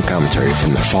latest news and commentary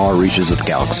from the far reaches of the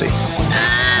galaxy.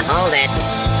 Hold it.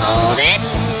 Hold it.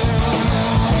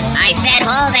 I said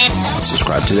hold it.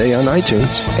 Subscribe today on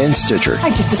iTunes and Stitcher. I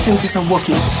just assumed it's a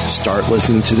Wookiee. Start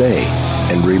listening today,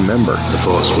 and remember, The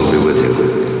Force will be with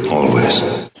you, always.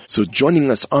 So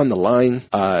joining us on the line,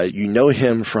 you know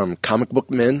him from Comic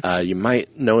Book Men. You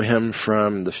might know him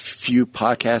from the few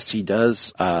podcasts he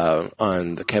does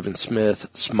on the Kevin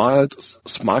Smith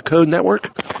Smodco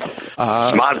Network.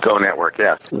 Smodco Network,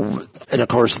 yes. And of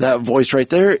course, that voice right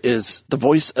there is the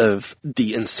voice of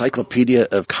the Encyclopedia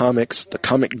of Comics, the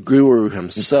comic guru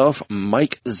himself,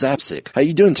 Mike Zapcic. How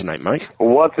you doing tonight, Mike?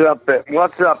 What's up,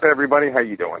 everybody? How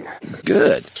you doing?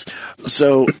 Good.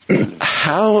 So,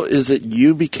 how is it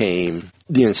you became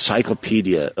the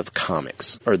Encyclopedia of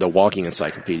Comics, or the Walking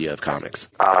Encyclopedia of Comics?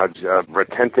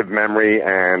 Retentive memory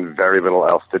and very little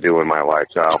else to do in my life.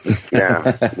 So, yeah,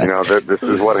 this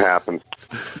is what happens.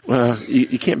 Well,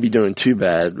 you can't be doing too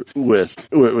bad with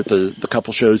the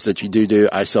couple shows that you do.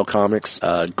 I Sell Comics,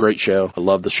 great show. I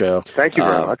love the show. Thank you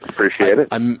very much. Appreciate it.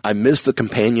 I miss the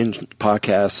companion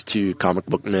podcast to Comic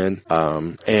Book Men,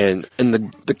 and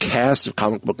the cast of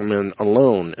Comic Book Men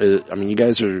alone. You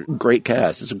guys are a great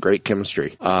cast. It's a great chemistry.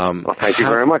 Well, thank you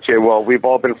very much. Yeah, well, we've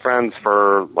all been friends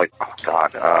for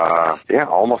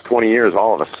almost 20 years,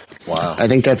 all of us. Wow. I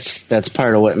think that's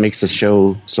part of what makes the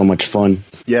show so much fun.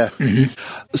 Yeah. Mm-hmm.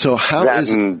 So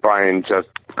and Brian just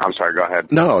I'm sorry, go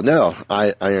ahead. No,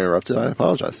 I interrupted. I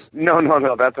apologize. No,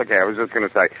 that's okay. I was just going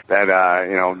to say that,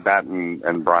 that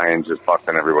and Brian just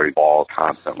busting everybody's balls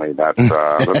constantly. That's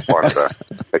part of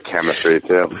the chemistry,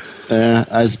 too. Yeah,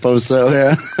 I suppose so,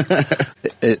 yeah.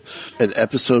 An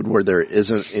episode where there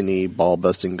isn't any ball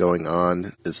busting going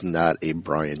on is not a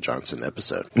Brian Johnson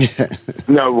episode.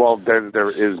 No, well, there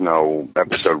is no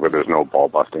episode where there's no ball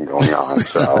busting going on,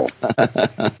 so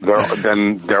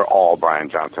they're all Brian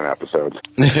Johnson episodes.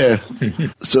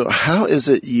 So how is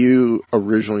it you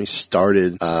originally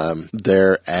started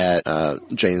there at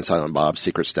Jay and Silent Bob's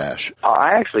Secret Stash?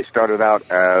 I actually started out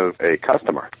as a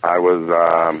customer. I was,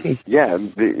 Jay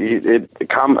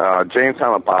and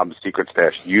Silent Bob's Secret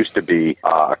Stash used to be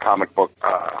a comic book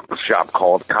shop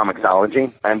called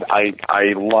Comixology, and I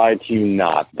lied to you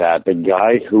not that the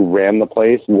guy who ran the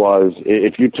place was,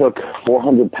 if you took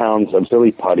 400 pounds of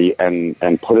silly putty and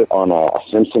put it on a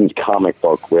Simpsons comic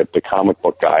book with the comic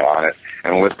book guy on it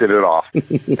and lifted it off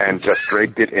and just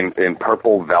draped it in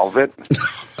purple velvet,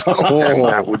 and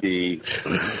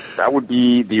that would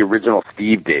be the original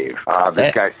Steve Dave.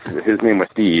 This guy, his name was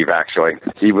Steve, actually.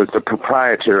 He was the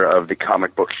proprietor of the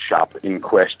comic book shop in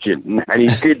question, and he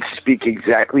did speak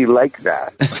exactly like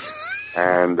that.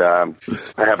 And I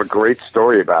have a great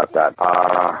story about that.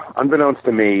 Unbeknownst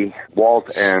to me,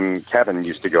 Walt and Kevin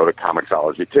used to go to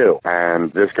Comixology, too. And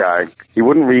this guy, he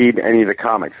wouldn't read any of the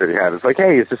comics that he had. It's like,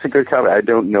 hey, is this a good comic? I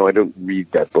don't know. I don't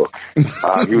read that book.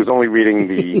 He was only reading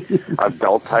the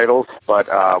adult titles. But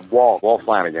Walt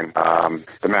Flanagan,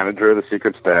 the manager of the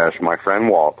Secret Stash, my friend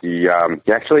Walt, he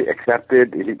actually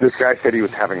accepted. This guy said he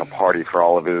was having a party for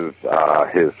all of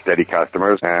his steady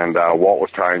customers. And Walt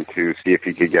was trying to see if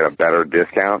he could get a better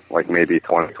discount, like maybe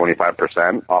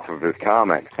 20-25% off of his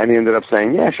comics. And he ended up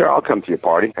saying, yeah, sure, I'll come to your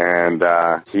party. And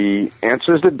he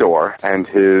answers the door, and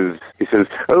he says,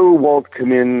 oh, Walt,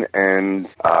 come in. And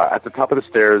at the top of the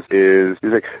stairs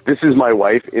he's like, this is my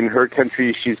wife. In her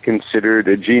country, she's considered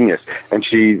a genius. And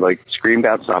she, like, screamed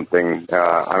out something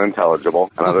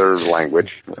unintelligible, another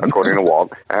language, according to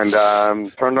Walt, and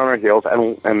turned on her heels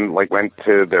and like, went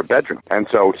to their bedroom. And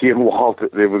so he and Walt,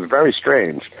 it was very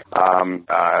strange.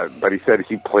 But he said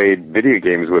he played video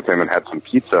games with him and had some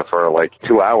pizza for like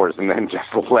 2 hours and then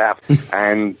just left.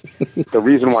 And the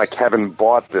reason why Kevin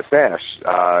bought the stash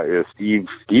is Steve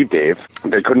Dave.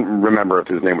 They couldn't remember if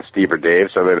his name was Steve or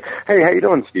Dave, so they, hey, how you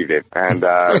doing, Steve Dave? And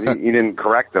he didn't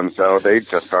correct them, so they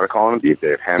just started calling him Steve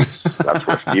Dave. Hence, that's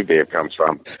where Steve Dave comes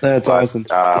from. That's awesome.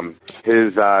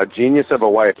 His genius of a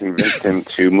wife convinced him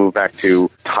to move back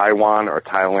to Taiwan or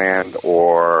Thailand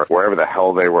or wherever the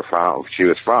hell she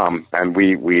was from, and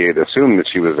we had assumed that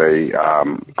she was a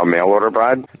mail order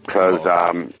bride, because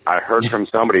I heard from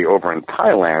somebody over in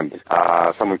Thailand,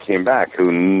 someone came back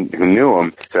who knew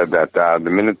him, said that the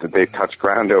minute that they touched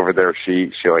ground over there,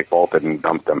 she like bolted and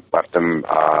dumped him, left him,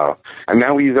 and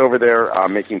now he's over there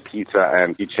making pizza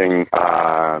and teaching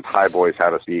Thai boys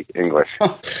how to speak English.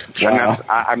 Wow.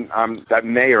 And that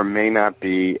may or may not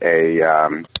be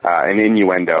an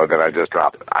innuendo that I just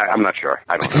dropped. I'm not sure.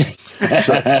 I don't know.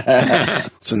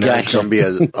 So now it's going to be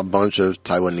a bunch of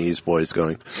Taiwanese boys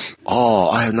going, oh,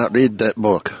 I have not read that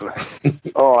book.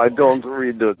 Oh, I don't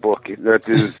read the book.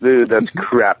 That's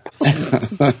crap.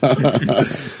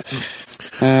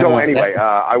 So anyway,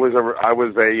 I was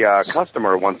a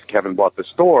customer once Kevin bought the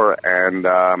store, and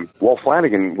Walt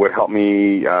Flanagan would help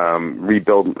me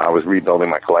rebuild. I was rebuilding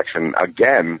my collection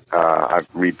again. I've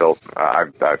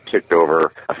kicked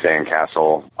over a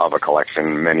sandcastle of a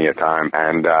collection many a time,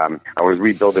 and I was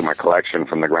rebuilding my collection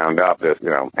from the ground up.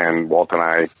 And Walt and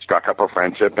I struck up a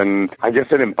friendship, and I guess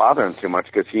it didn't bother him too much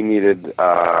because he needed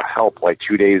help like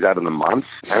 2 days out of the month,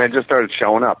 and it just started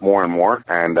showing up more and more.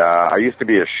 And I used to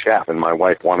be a chef, and my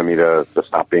wife wanted me to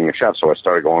stop being a chef, so I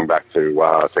started going back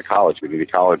to college,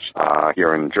 community college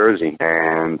here in Jersey,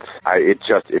 and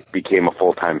it became a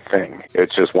full-time thing.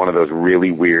 It's just one of those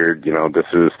really weird, this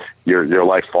is your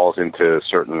life falls into a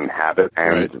certain habit,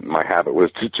 and right. My habit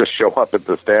was to just show up at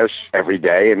the stash every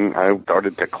day, and I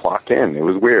started to clock in. It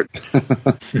was weird.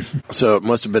 So it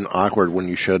must have been awkward when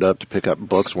you showed up to pick up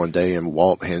books one day and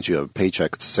Walt hands you a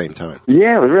paycheck at the same time.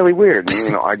 Yeah, it was really weird.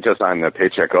 I just signed the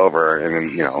paycheck over, and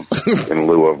then, in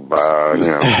lieu of,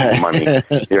 money,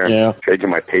 here, taking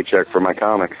my paycheck for my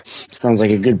comics. Sounds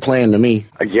like a good plan to me.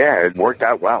 Yeah, it worked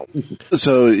out well.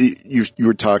 So you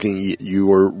were talking, you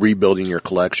were rebuilding your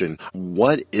collection.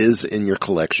 What is in your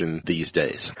collection these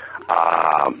days?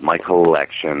 my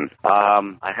collection.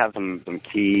 I have some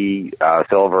key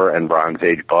Silver and Bronze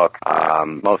Age books.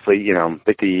 Mostly,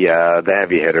 the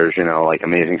heavy hitters, like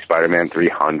Amazing Spider-Man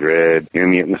 300, New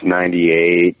Mutants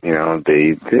 98,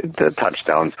 the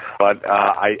touchstones. But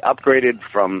I upgraded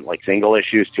from like single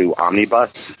issues to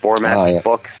omnibus format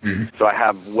books. Mm-hmm. So I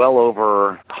have well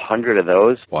over 100 of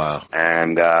those. Wow.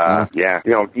 And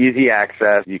easy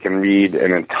access. You can read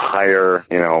an entire,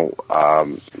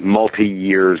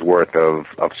 multi-years worth of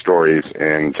stories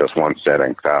in just one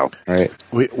setting. So right.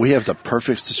 We have the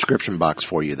perfect subscription box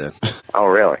for you then. Oh,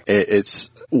 really? It's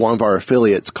one of our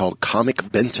affiliates called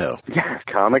Comic Bento. Yes,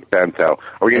 Comic Bento.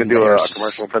 Are we going to do a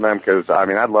commercial for them? Because,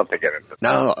 I'd love to get into this.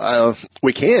 No,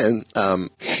 we can.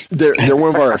 They're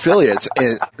one of our affiliates,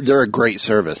 and they're a great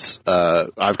service.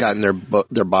 I've gotten their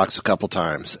box a couple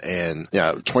times, and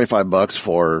 $25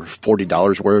 for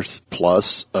 $40 worth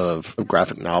plus of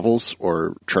graphic novels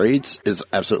or trades is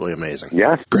absolutely amazing.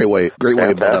 Yes. Great way to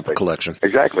build up a collection.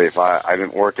 Exactly. If I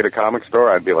didn't work at a comic store,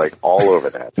 I'd be like all over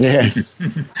that. Yeah.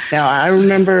 Now, I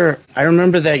remember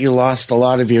that you lost a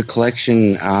lot of your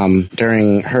collection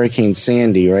during Hurricane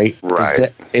Sandy, right?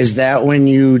 Right. Is that when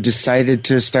you decided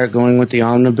to start going with the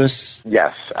omnibus?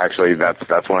 Yes, actually, that's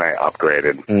when I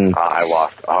upgraded. I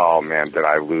lost. Oh man, did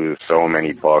I lose so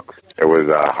many books? It was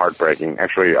heartbreaking.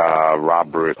 Actually,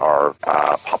 Rob Bruce, our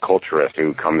pop culturist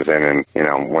who comes in and,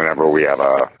 whenever we have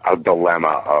a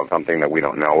dilemma of something that we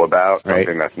don't know about,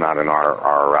 something that's not in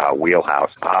our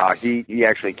wheelhouse, he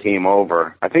actually came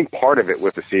over. I think part of it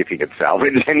was to see if he could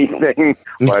salvage anything,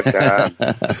 but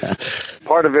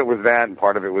part of it was that, and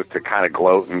part of it was to kind of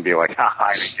gloat and be like,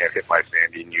 I didn't get hit by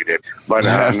Sandy and you did. But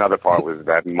another part was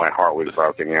that my heart was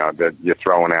broken, that you're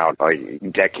throwing out like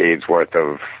decades worth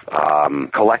of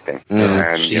collecting.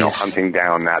 And, hunting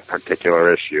down that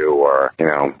particular issue or,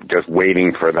 just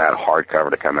waiting for that hardcover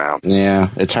to come out. Yeah,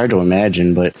 it's hard to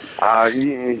imagine, but...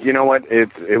 you know what?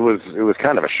 It was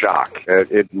kind of a shock.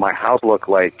 My house looked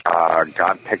like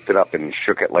God picked it up and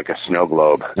shook it like a snow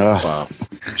globe. Oh. Wow.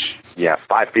 Yeah,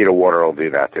 5 feet of water will do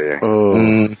that to you.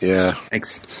 Oh, yeah.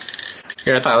 Thanks.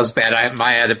 Here, I thought it was bad.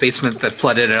 I had a basement that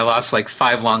flooded and I lost like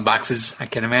 5 long boxes. I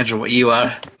can't imagine what you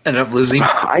ended up losing.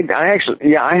 I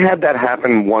actually, I had that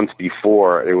happen once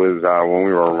before. It was when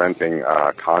we were renting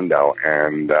a condo,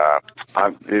 and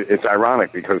it's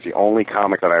ironic because the only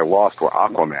comic that I lost were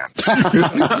Aquaman.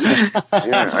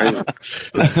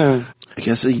 I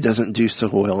guess he doesn't do so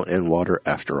well in water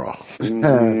after all.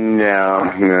 No.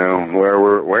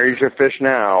 Where's your fish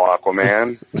now,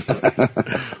 Aquaman?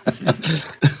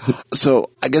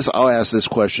 So I guess I'll ask this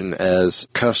question as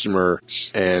customer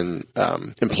and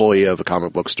employee of a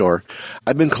comic book store.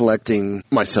 I've been collecting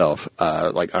myself.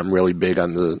 I'm really big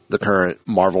on the current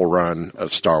Marvel run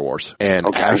of Star Wars. And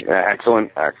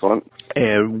excellent.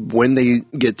 And when they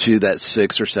get to that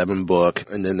 6 or 7 book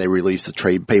and then they release the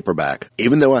trade paperback,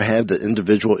 even though I have the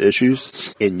individual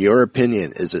issues, in your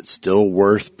opinion, is it still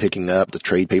worth picking up the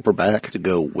trade paperback to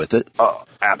go with it? Oh,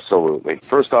 absolutely.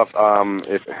 First off,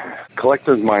 if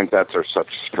collectors' mindsets are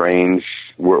such strange,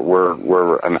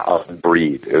 we're an odd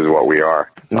breed, is what we are.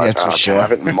 That's for sure.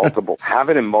 Have it in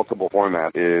multiple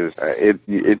formats is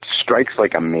it strikes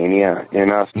like a mania in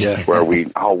us. Yeah. Where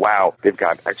wow, they've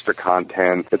got extra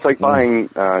content. It's like buying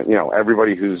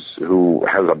everybody who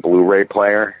has a Blu-ray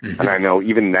player, and I know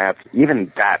even that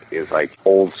is like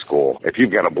old school. If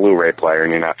you've got a Blu-ray player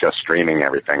and you're not just streaming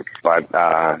everything, but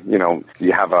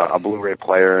you have a Blu-ray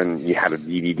player and you had a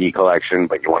DVD collection,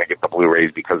 but you want to get the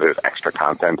Blu-rays because there's extra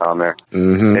content on there.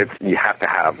 You have to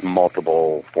have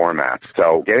multiple formats.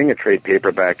 So getting a trade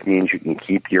paperback means you can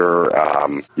keep your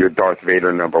Darth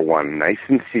Vader #1 nice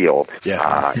and sealed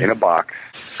in a box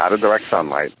out of direct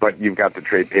sunlight, but you've got the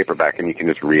trade paperback and you can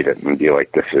just read it and be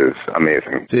like, this is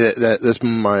amazing. See, that's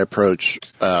my approach.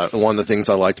 One of the things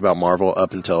I liked about Marvel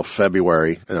up until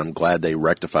February, and I'm glad they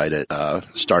rectified it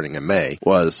starting in May,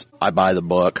 was I buy the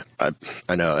book.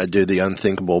 I know I do the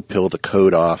unthinkable, peel the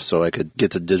code off so I could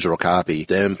get the digital copy,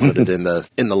 then put it in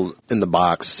the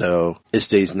box so it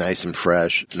stays nice and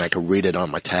fresh and I can read it on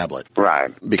my tablet.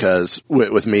 Right. Because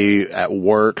with me at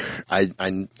work,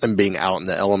 I'm being out in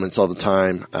the elements all the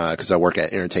time because I work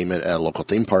at entertainment at a local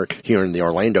theme park here in the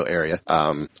Orlando area.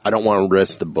 I don't want to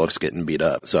risk the books getting beat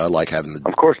up, so I like having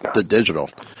the digital.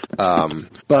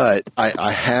 But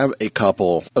I have a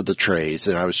couple of the trays,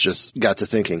 and I was just got to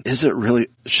thinking,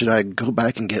 should I go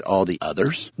back and get all the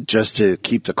others just to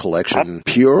keep the collection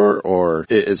pure, or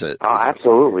is it?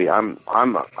 Absolutely. I'm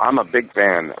a big big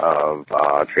fan of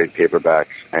trade paperbacks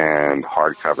and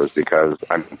hardcovers because,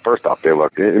 first off,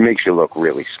 it makes you look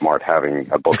really smart having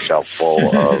a bookshelf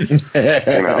full of,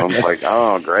 like,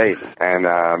 oh, great. And,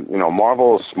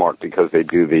 Marvel is smart because they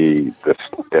do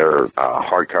their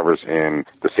hardcovers in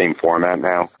the same format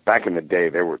now. Back in the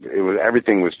day,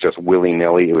 everything was just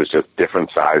willy-nilly. It was just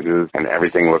different sizes and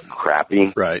everything looked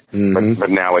crappy. Right. Mm-hmm. But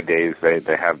nowadays, they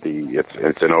have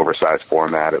it's an oversized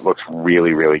format. It looks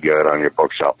really, really good on your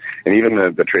bookshelf. And even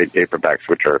the trade paperbacks,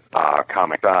 which are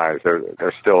comic size,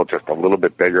 they're still just a little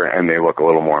bit bigger and they look a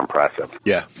little more impressive.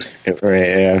 Yeah.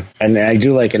 Yeah. And I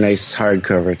do like a nice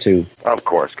hardcover too. Of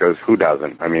course, because who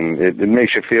doesn't? I mean, it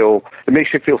makes you feel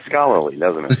scholarly,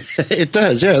 doesn't it? It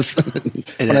does, yes.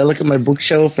 When I look at my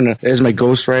bookshelf and there's my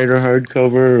Ghost Rider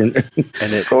hardcover,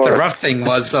 the rough thing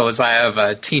was I have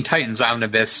a Teen Titans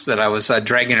omnibus that I was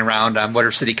dragging around on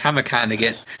Motor City Comic Con to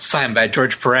get signed by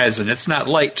George Perez, and it's not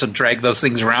light to drag those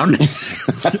things around.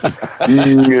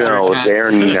 No,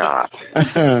 they're not.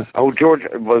 Oh, George,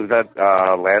 was that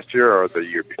last year or the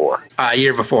year before?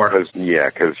 Year before.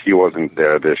 Because he wasn't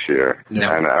there this year.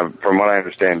 No. And from what I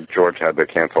understand, George had to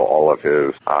cancel all of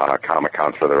his Comic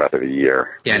Cons for the rest of the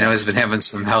year. Yeah, I know he's been having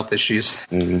some health issues.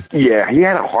 Mm-hmm. Yeah, he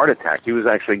had a heart attack. He was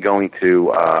actually going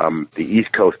to the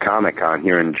East Coast Comic Con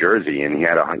here in Jersey, and he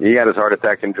had his heart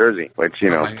attack in Jersey, which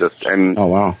oh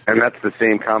wow, and that's the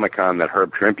same Comic Con that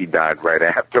Herb Trimpe died right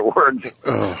afterwards.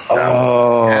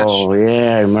 Oh,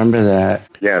 yeah, I remember that.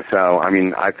 Yeah, so I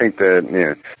mean, I think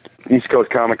that East Coast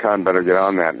Comic Con better get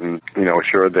on that and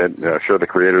assure the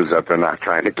creators that they're not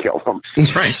trying to kill them.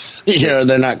 That's right. Yeah,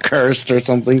 they're not cursed or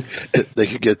something. They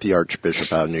could get the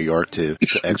Archbishop out of New York to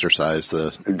exorcise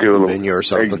the venue or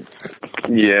something.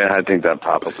 Yeah, I think that'd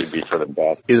probably be for the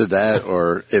best. Either that,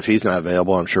 or if he's not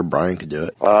available, I'm sure Brian could do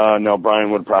it. No,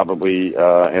 Brian would probably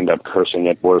end up cursing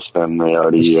it worse than they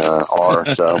already are.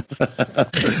 So.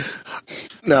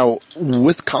 Now,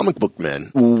 with Comic Book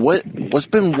Men, what's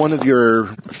been one of your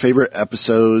favorite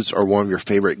episodes or one of your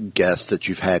favorite guests that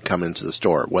you've had come into the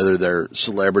store, whether they're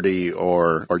celebrity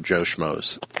or Joe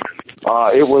Schmoes?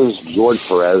 It was George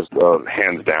Perez,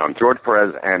 hands down. George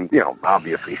Perez and,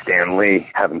 obviously Stan Lee.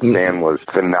 Having Stan was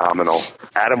phenomenal.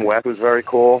 Adam West was very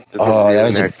cool. Just that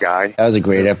was a nice guy. That was a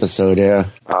great episode, yeah.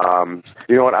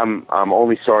 You know what? I'm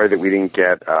only sorry that we didn't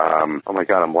get, oh my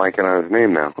God, I'm blanking on his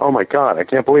name now. Oh my God, I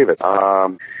can't believe it.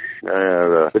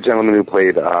 The gentleman who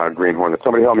played Green Hornet.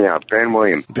 Somebody help me out. Ben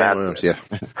Williams. Yeah.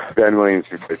 Ben Williams,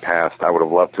 who passed. I would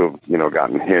have loved to have,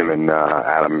 gotten him and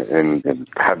Adam and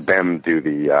have them do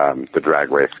the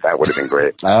drag race. That would have been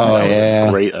great. Oh,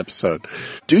 yeah. Great episode.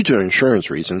 Due to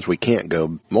insurance reasons, we can't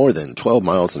go more than 12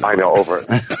 miles an hour. I know, over it.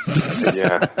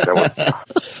 Yeah. That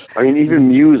was, even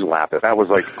Muse laughed. That was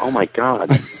like, oh my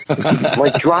God. I'm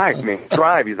like, drive, man.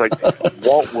 Drive. He's like,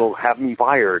 Walt will have me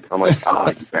fired. I'm like,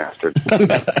 you bastard.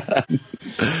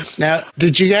 Now,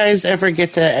 did you guys ever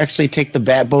get to actually take the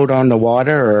bat boat on the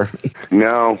water? Or?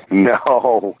 No.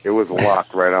 It was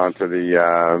locked right onto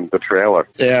the trailer.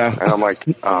 Yeah. And I'm like,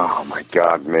 oh my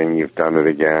God, man, you've done it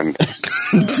again.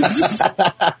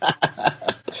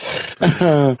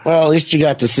 Well, at least you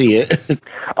got to see it.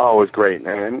 Oh, it was great.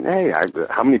 And hey,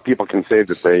 how many people can say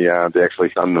that they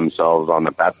actually sunned themselves on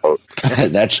the bat boat?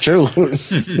 That's true.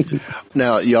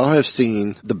 Now, y'all have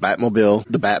seen the Batmobile,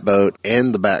 the Batboat,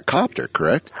 and the Batcopter,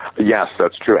 correct? Yes,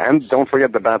 that's true. And don't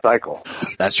forget the Batcycle.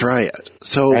 That's right.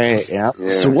 So, yeah.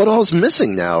 So what all's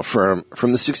missing now from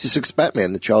the 66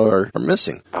 Batman that y'all are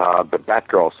missing? The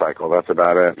Batgirl cycle. That's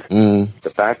about it. Mm. The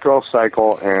Batgirl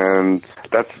cycle, and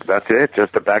that's it.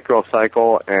 Just the Batgirl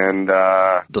cycle and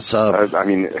the sub.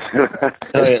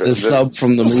 The sub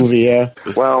from the movie. Yeah.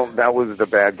 Well, that was the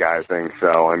bad guy thing.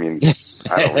 So I don't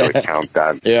really count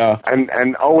that. Yeah.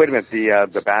 And oh wait a minute,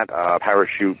 the Bat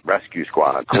Parachute Rescue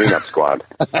Squad, Cleanup Squad.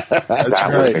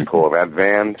 That would have been cool. That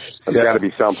van, it's got to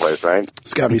be someplace, right?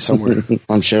 It's got to be somewhere.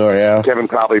 I'm sure. Yeah. Kevin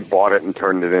probably bought it and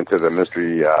turned it into the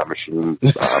Mystery Machine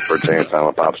for Jay and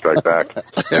Silent Bob Strike Back.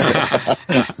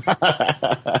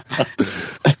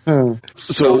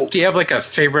 So, do you have like a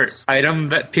favorite item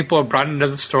that people have brought into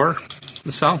the store?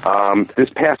 This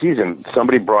past season,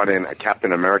 somebody brought in a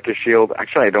Captain America shield.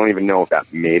 Actually, I don't even know if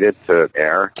that made it to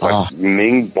air. But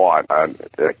Ming bought a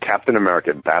Captain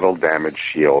America battle damage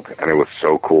shield, and it was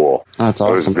so cool. That's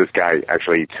awesome. This guy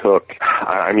actually took,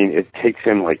 it takes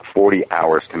him like 40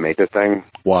 hours to make the thing.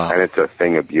 Wow. And it's a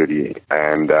thing of beauty.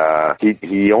 And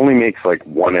he only makes like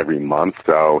one every month,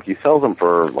 so he sells them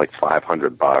for like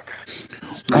 $500.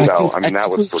 That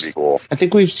was pretty cool. I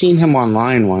think we've seen him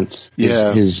online once.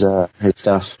 Yeah. His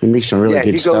stuff. He makes some really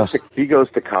good stuff. He goes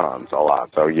to cons a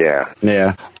lot, so yeah.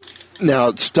 Yeah.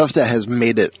 Now, stuff that has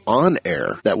made it on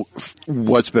air,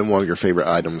 what's been one of your favorite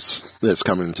items that's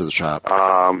coming into the shop?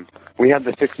 We had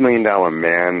the $6 Million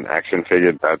Man action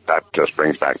figure. That just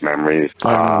brings back memories.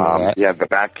 Yeah, the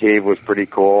Batcave was pretty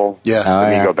cool. Yeah.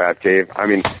 The Amigo Batcave. I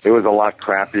mean, it was a lot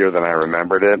crappier than I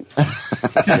remembered it.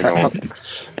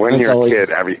 When you're a kid,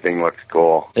 everything looks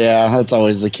cool. Yeah, that's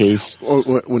always the case.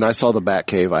 When I saw the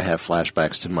Batcave, I have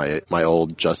flashbacks to my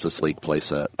old Justice League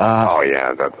playset. Oh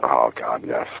yeah, oh god,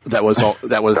 yes. That's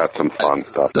some fun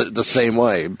stuff. The same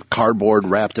way, cardboard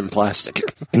wrapped in plastic,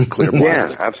 clear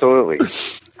plastic. Yeah, absolutely.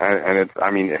 And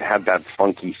it had that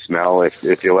funky smell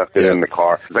if you left it in the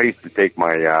car. I used to take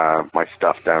my my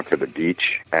stuff down to the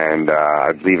beach, and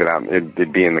I'd leave it out.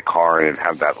 It'd be in the car, and it'd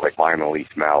have that like vinyl-y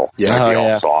smell. Yeah, it'd be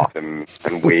all soft and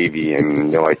wavy,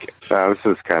 and you're like, this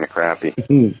is kind of crappy.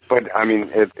 But I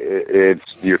mean,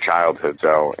 it's your childhood,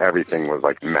 so everything was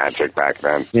like magic back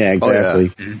then. Yeah,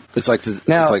 exactly. Oh, yeah. It's like it's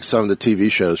like some of the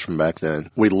TV shows from back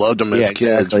then. We loved them as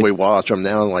kids. Exactly. We watch them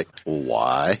now, and like,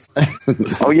 why?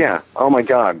 Oh yeah. Oh my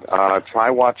God. Try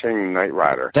watching Knight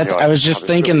Rider. I was just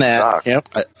thinking that. Yep.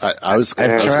 I was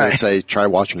going to say try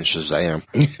watching Shazam.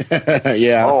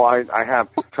 Yeah. Oh, I have.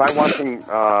 Try watching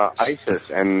ISIS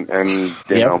and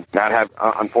you know,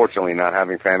 unfortunately not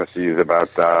having fantasies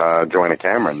about Joanna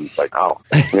Cameron. It's like,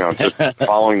 just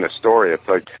following the story. It's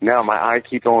like, now my eye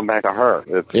keeps going back to her.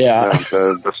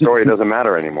 The story doesn't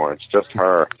matter anymore. It's just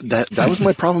her. That was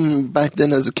my problem back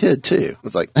then as a kid too. It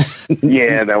was like,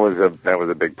 yeah, that was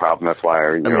a big problem. That's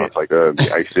why it's like the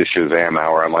ISIS Shazam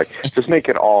hour. I'm like, just make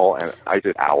it all an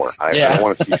ISIS hour. I don't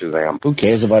want to see Shazam. Who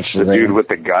cares about Shazam? The dude with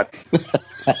the gut.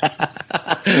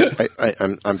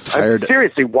 I'm tired.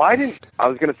 Seriously, why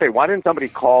didn't somebody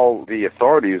call the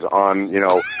authorities on,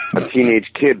 a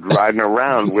teenage kid riding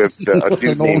around with a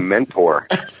dude named Mentor?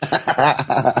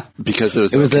 Because it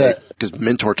was okay. Because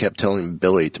Mentor kept telling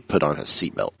Billy to put on his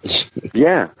seatbelt.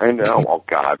 Yeah, I know. Oh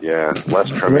God, yeah. Les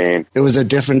Tremaine. It was a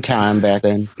different time back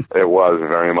then. It was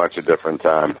very much a different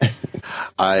time.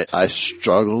 I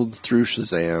struggled through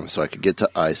Shazam so I could get to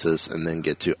ISIS and then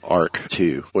get to Arc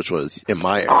 2, which was in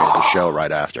my area of the show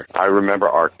right after. I remember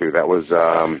Arc 2. That was,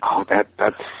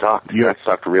 that sucked. Yeah. That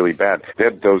sucked really bad. They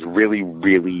had those really,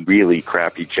 really, really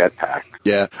crappy jetpacks.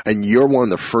 Yeah, and you're one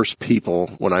of the first people,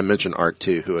 when I mentioned Arc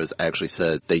 2, who has actually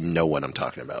said they know what I'm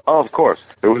talking about. Oh, of course.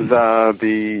 It was the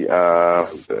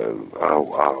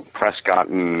Prescott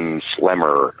and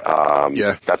Schlemmer,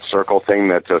 that circle thing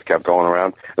that just kept going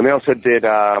around. And they also did,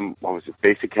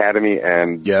 Space Academy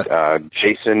and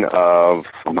Jason of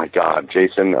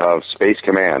Space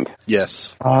Command.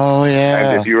 Yes. Oh,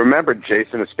 yeah. And if you remember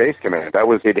Jason of Space Command, that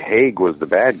was Sid Haig was the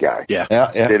bad guy. Yeah.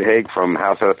 Sid Haig from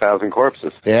House of a Thousand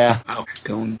Corpses. Yeah. Oh,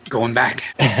 going back.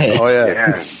 Oh, yeah.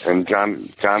 Yeah. And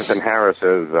Jonathan Harris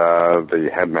is the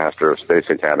headmaster of Space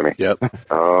Academy. Yep.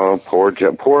 Oh, poor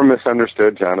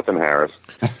misunderstood Jonathan Harris.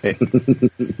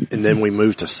 And then we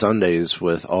moved to Sundays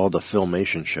with all the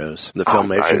Filmation shows. The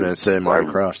Filmation and Sid and Marty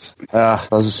Krofft.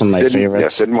 Those are some of my favorites. Yeah,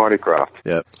 Sid and Marty Krofft.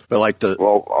 Yep. But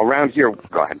around here,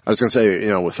 go ahead. I was going to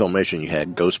say, with Filmation, you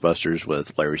had Ghostbusters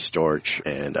with Larry Storch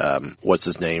and what's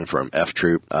his name from F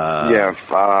Troop?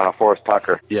 Forrest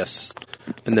Tucker. Yes.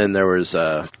 And then there was,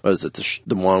 the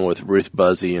one with Ruth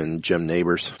Buzzy and Jim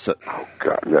Nabors? Oh,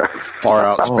 God, yeah. Far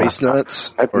Out Space Nuts?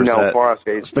 Far Out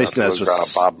Space Nuts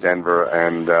was Bob Denver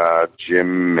and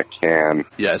Jim McCann.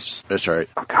 Yes, that's right.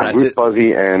 Oh, God, Ruth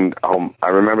Buzzy and, I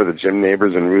remember the Jim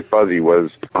Nabors and Ruth Buzzy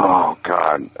was, oh,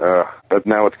 God, but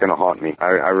now it's going to haunt me. I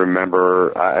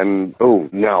remember,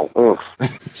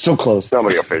 so close.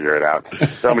 Somebody will figure it out.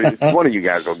 One of you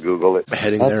guys will Google it.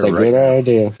 Heading That's there a right good now.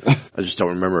 idea. I just don't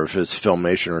remember if it's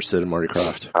Filmation or Sid and Marty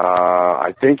Krofft.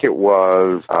 I think it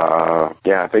was, I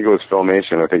think it was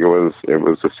Filmation. I think it was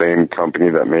the same company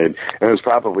that made, and it was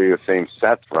probably the same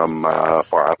set from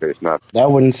Far Out Space Nuts.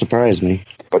 That wouldn't surprise me.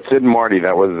 But Sid and Marty,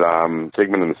 that was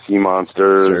Figment and the Sea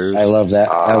Monsters. I love that.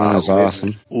 That one was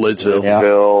awesome.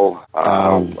 Lidsville,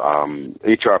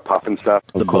 HR Puff and stuff.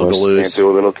 The Bugaloos. Can't do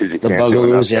a little because you can't do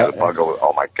enough. Yeah. The Bugaloos.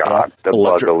 Oh my God, the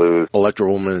Bugaloos. Electro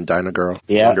Woman and Dinah Girl.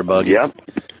 Yeah. Wonder Buggy. Yep.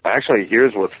 Actually,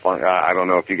 here's what's fun. I don't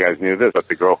know if you guys knew this, but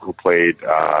the girl who played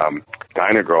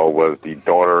Dinah Girl was the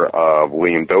daughter of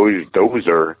William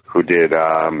Dozer, who did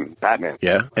Batman.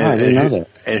 Yeah. I didn't know that.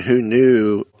 And who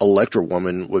knew Electra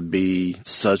Woman would be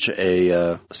such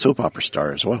a soap opera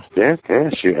star as well. Yeah,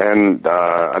 she and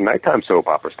a nighttime soap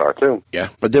opera star too. Yeah,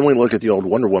 but then we look at the old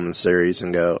Wonder Woman series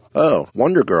and go, "Oh,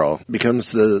 Wonder Girl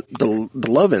becomes the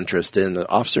love interest in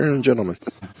Officer and Gentleman."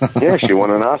 Yeah, she won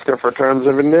an Oscar for Terms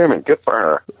of Endearment. Good for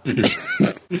her.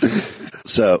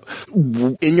 So,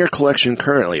 in your collection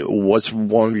currently, what's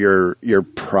one of your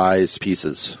prize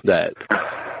pieces that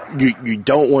you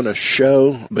don't want to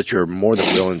show, but you're more than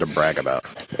willing to brag about?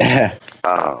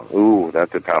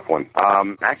 That's a tough one.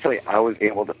 Actually, I was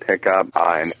able to pick up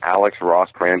an Alex Ross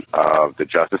print of the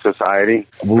Justice Society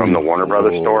from the Warner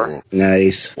Brothers store.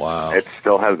 Nice. Wow. It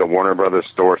still has the Warner Brothers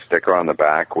store sticker on the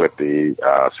back with the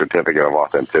certificate of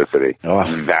authenticity. Oh.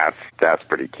 That's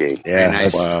pretty key. Yeah,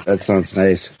 nice. Wow. That sounds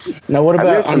nice. Now, what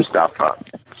about some stuff?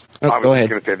 I was go ahead.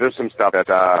 going to say there's some stuff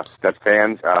that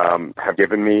fans have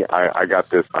given me. I got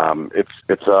this.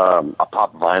 It's a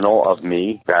pop vinyl of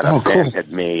me that a fan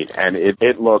had made, and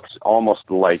it looks almost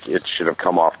like it should have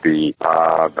come off the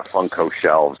Funko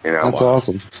shelves. You know, that's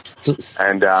awesome.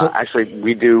 Actually,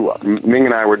 we do. Ming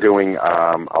and I were doing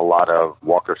a lot of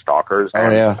Walker Stalkers.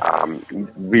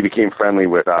 We became friendly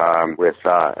with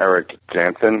Eric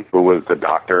Jansen, who was the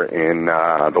doctor in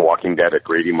The Walking Dead at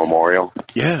Grady Memorial.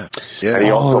 Yeah. And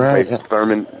he also played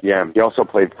Thurman. Yeah, he also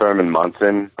played Thurman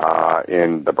Munson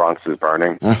in The Bronx is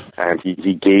Burning, and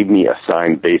he gave me a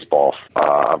signed baseball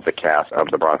of the cast of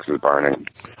The Bronx is Burning.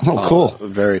 Oh, cool!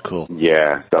 Very cool.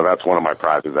 Yeah, so that's one of my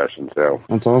prized possessions too.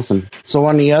 That's awesome. So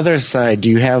on the other side, do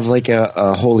you have like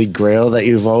a holy grail that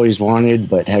you've always wanted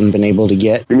but haven't been able to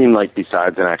get? You mean like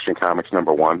besides an Action Comics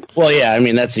 #1? Well, yeah, I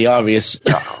mean that's the obvious,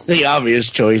 the obvious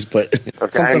choice, but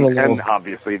and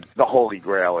obviously the holy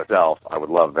grail itself. I would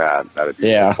love that. That'd be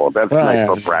beautiful. That's nice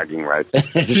for bragging rights.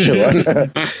 Sure.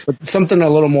 But something a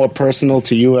little more personal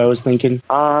to you, I was thinking.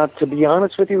 To be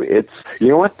honest with you, you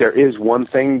know what? There is one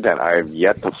thing that I've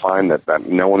yet to find that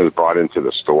no one has brought into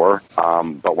the store.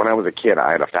 But when I was a kid,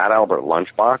 I had a Fat Albert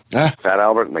lunchbox. Fat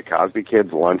Albert and the Cosby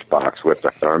Kids lunchbox with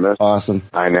the thermos. Awesome.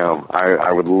 I know.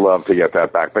 I would love to get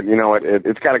that back. But you know what?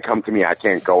 It's got to come to me. I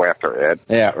can't go after it.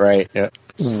 Yeah, right. Yeah.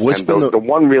 The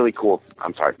one really cool...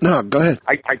 I'm sorry. No, go ahead.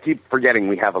 I keep forgetting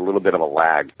we have a little bit of a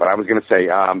lag, but I was going to say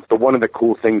one of the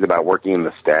cool things about working in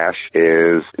the stash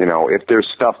is, you know, if there's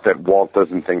stuff that Walt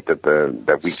doesn't think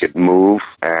that we could move,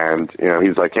 and, you know,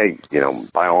 he's like, hey, you know,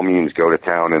 by all means go to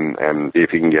town and see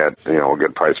if you can get, you know, a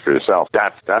good price for yourself.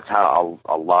 That's how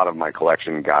a lot of my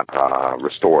collection got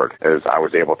restored, is I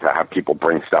was able to have people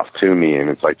bring stuff to me, and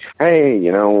it's like, hey,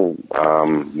 you know,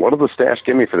 what will the stash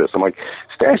give me for this? I'm like,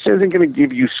 stash isn't going to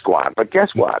give you squat, but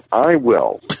guess what? I will.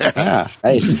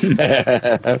 Nice. And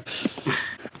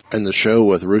the show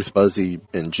with Ruth Buzzy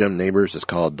and Jim Nabors is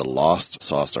called The Lost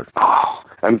Saucer. Oh,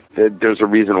 and there's a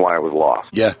reason why it was lost.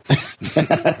 Yeah.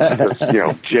 You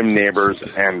know, Jim Nabors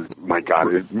and, my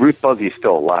God, Ruth Buzzy's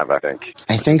still alive, I think.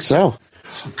 I think so.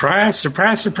 Surprise,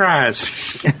 surprise,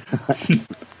 surprise.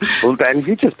 Well, then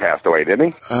he just passed away,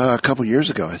 didn't he? A couple years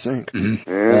ago, I think. Mm-hmm.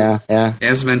 Yeah. It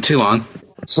hasn't been too long.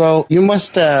 So you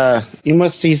must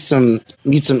meet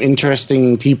some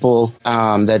interesting people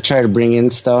that try to bring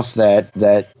in stuff that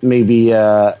maybe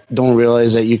don't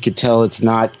realize that you could tell it's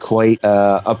not quite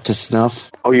up to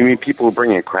snuff. Oh, you mean people who bring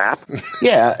in crap?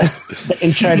 Yeah,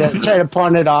 and try to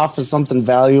pawn it off as something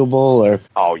valuable, or.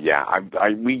 Oh yeah,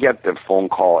 we get the phone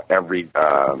call every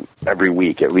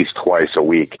week, at least twice a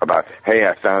week, about, hey,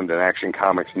 I found an Action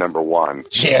Comics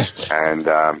 #1. Yeah, and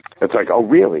it's like, oh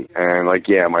really? And like,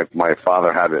 yeah, my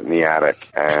father had it in the attic,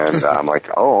 and I'm like,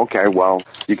 oh okay, well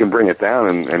you can bring it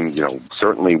down, and you know,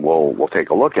 certainly we'll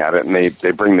take a look at it. And they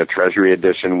bring the Treasury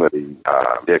edition with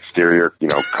the exterior, you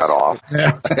know, cut off.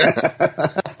 Yeah.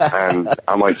 And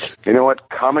I'm like, you know what?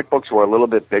 Comic books were a little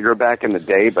bit bigger back in the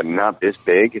day, but not this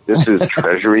big. This is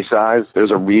Treasury size.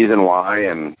 There's a reason why,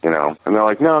 and you know. And they're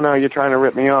like, no, you're trying to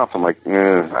rip me off. I'm like,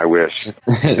 I wish.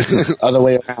 Other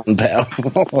way around, pal.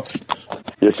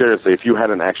 Yeah, seriously, if you had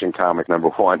an Action Comic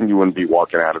 #1, you wouldn't be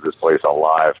walking out of this place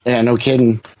alive. Yeah, no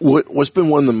kidding. What's been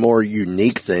one of the more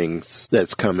unique things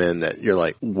that's come in that you're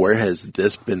like, where has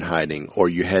this been hiding? Or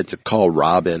you had to call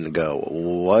Robin and go,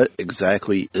 what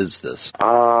exactly is this?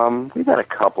 We've had a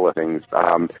couple of things.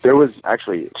 There was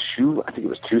actually I think it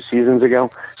was 2 seasons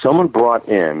ago, someone brought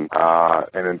in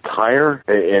an entire,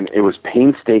 and it was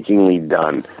painstakingly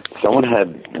done. Someone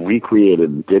had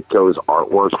recreated Ditko's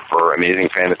artwork for Amazing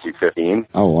Fantasy 15.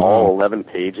 Oh, wow. All 11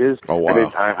 pages. Oh, wow.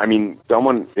 And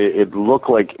it looked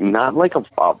like, not like a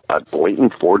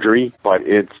blatant forgery, but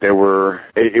it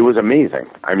was amazing.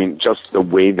 I mean, just the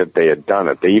way that they had done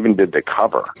it. They even did the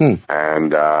cover.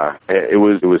 And it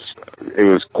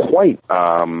was quite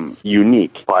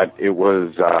unique, but it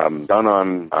was done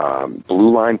on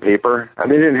blue line paper.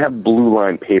 And they didn't have blue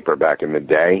line paper back in the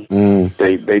day.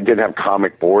 They did have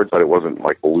comic boards, but it wasn't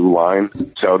like blue line.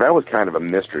 So that was kind of a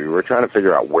mystery. We were trying to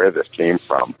figure out where this came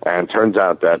from. And it turns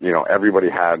out that, you know, everybody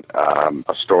had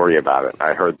a story about it.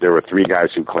 I heard there were 3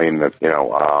 guys who claimed that,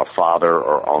 father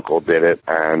or uncle did it,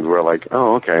 and we're like,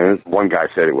 oh, okay. One guy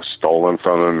said it was stolen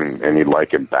from him and he'd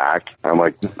like it back. I'm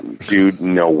like, dude,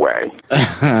 no way.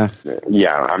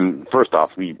 First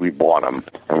off, we bought them,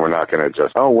 and we're not going to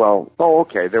just,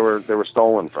 okay, they were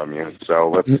stolen from you. So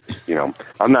let's,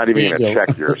 I'm not even going to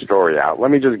check your story out.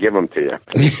 Let me just give them to you.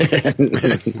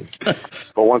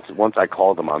 But once I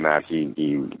called him on that, he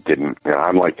didn't.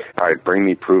 I'm like, all right, bring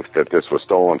me proof that this was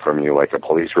stolen from you, like a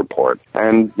police report,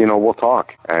 and we'll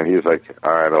talk. And he was like,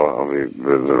 all right,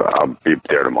 I'll be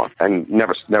there tomorrow, and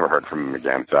never heard from him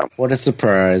again. So what a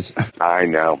surprise! I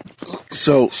know.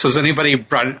 So has anybody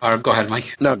brought? Or go ahead,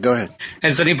 Mike. No, go ahead.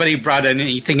 Has anybody brought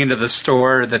anything into the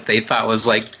store that they thought was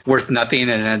like worth nothing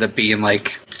and ended up being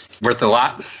like worth a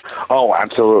lot? Oh,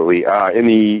 absolutely.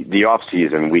 In the off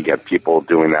season, we get people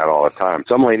doing that all the time.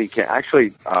 Some lady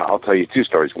I'll tell you 2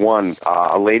 stories. One,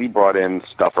 a lady brought in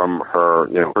stuff from her,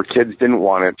 her kids didn't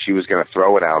want it. She was going to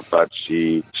throw it out, but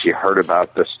she heard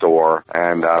about the store.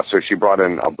 And, so she brought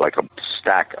in a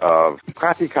stack of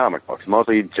crappy comic books,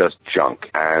 mostly just junk.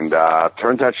 And,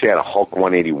 turns out she had a Hulk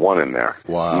 181 in there.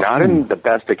 Wow. Not in the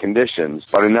best of conditions,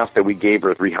 but enough that we gave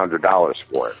her $300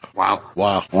 for it.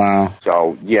 Wow.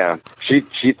 So, yeah.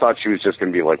 She thought she was just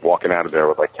going to be like walking out of there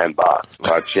with like $10, but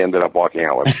she ended up walking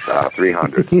out with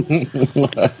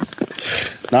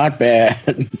 $300. Not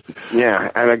bad.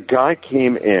 Yeah, and a guy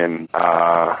came in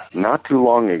not too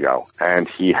long ago, and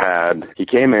he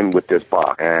came in with this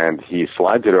box, and he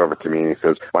slides it over to me, and he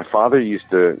says, "My father used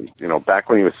to, back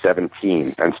when he was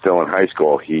 17 and still in high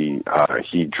school, he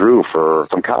drew for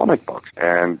some comic books,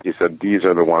 and he said these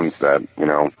are the ones that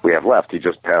we have left. He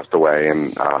just passed away,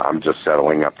 and I'm just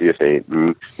settling up the estate,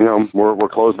 and we're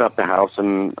closing up the house,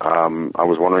 and I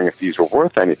was wondering if these were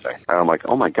worth anything." And I'm like,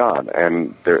 "Oh my God!"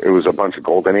 And it was a bunch of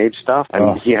Golden Age stuff,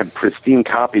 and he had pristine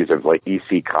copies of like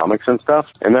EC Comics and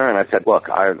stuff in there. And I said, "Look,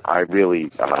 I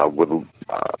really would."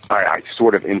 I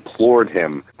sort of implored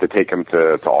him to take him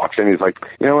to auction. He's like,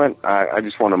 "You know what? I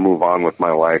just want to move on with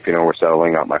my life. We're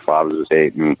settling up my father's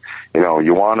estate, and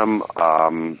you want them?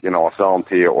 I'll sell them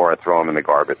to you, or I throw them in the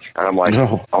garbage." And I'm like,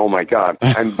 "Oh my God!"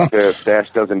 And the stash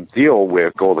doesn't deal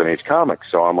with Golden Age comics,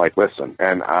 so I'm like, "Listen."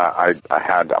 And I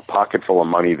had a pocket full of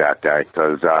money that day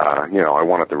because I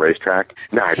won at the racetrack.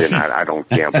 No, I didn't. I don't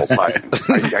gamble, but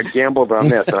I gambled on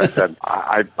this, and I said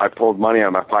I pulled money out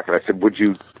of my pocket. I said, "Would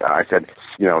you?" I said,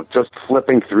 just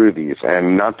flipping through these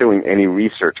and not doing any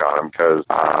research on them because,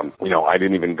 I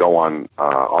didn't even go on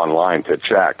online to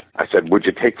check. I said, "Would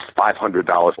you take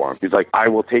 $500 for them?" He's like, "I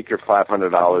will take your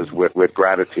 $500 with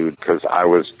gratitude," because I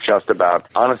was just about,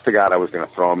 honest to God, I was going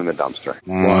to throw them in the dumpster.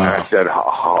 Wow. And I said,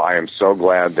 I am so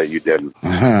glad that you didn't.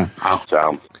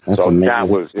 So that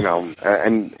was,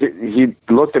 and he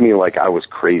looked at me like I was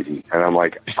crazy. And I'm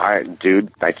like,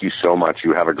 dude, thank you so much.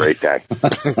 You have a great day.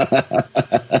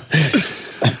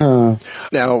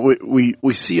 Now,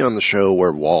 we see on the show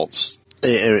where Walt's,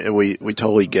 and we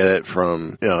totally get it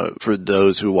from, for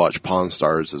those who watch Pawn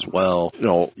Stars as well,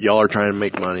 y'all are trying to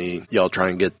make money, y'all try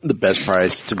and get the best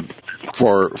price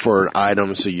for an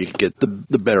item so you can get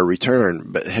the better return.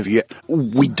 But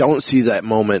we don't see that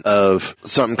moment of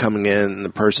something coming in and the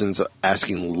person's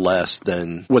asking less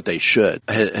than what they should.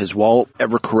 Has Walt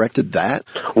ever corrected that?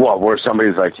 Well, where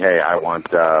somebody's like, "Hey, I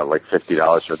want like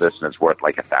 $50 for this and it's worth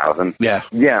like $1,000.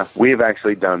 Yeah, we've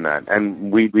actually done that.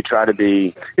 And we try to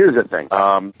be, here's the thing,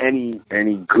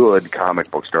 any good comic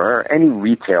book store or any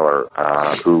retailer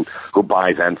who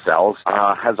buys and sells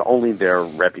has only their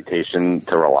reputation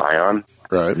to rely on.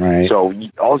 Right. So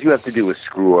all you have to do is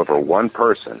screw over one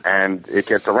person, and it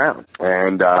gets around.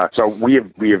 And so we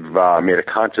have made a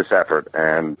conscious effort,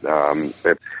 and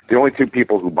the only 2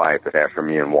 people who buy it after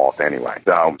me and Walt anyway.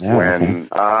 So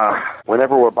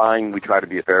whenever we're buying, we try to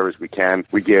be as fair as we can.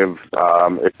 We give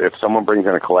if someone brings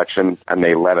in a collection and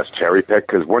they let us cherry pick,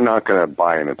 because we're not going to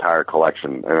buy an entire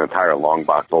collection, an entire long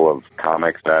box full of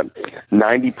comics. That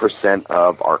 90%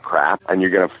 of our crap, and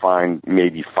you're going to find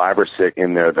maybe 5 or 6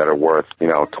 in there that are worth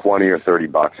 $20 or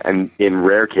 $30, and in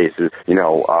rare cases,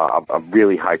 a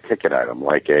really high ticket item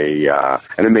like an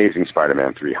Amazing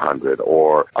Spider-Man 300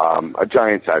 or a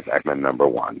giant size X-Men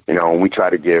 #1. And we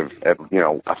try to give a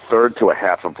third to a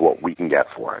half of what we can get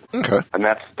for it. Okay. And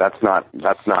that's not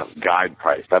guide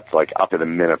price. That's like up to the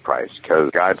minute price,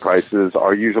 because guide prices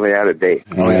are usually out of date.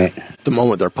 Right. The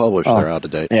moment they're published, they're out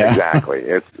of date. Yeah. Exactly.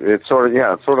 It's sort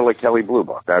of like Kelly Blue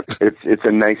Book. It's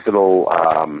a nice little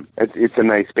it's a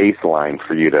nice baseline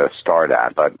for you to start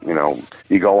at. But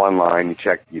you go online, you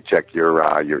check your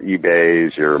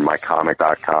eBays, your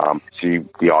mycomic.com, see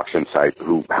the auction site,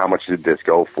 how much did this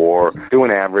go for, do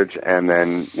an average, and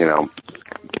then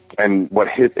and what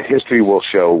history will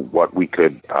show what we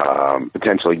could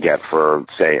potentially get for,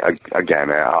 say, again,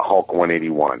 a Hulk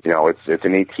 181. You know, it's an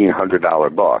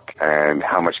 $1,800 book, and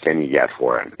how much can you get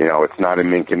for it? You know, it's not in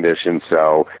mint condition,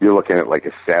 so you're looking at like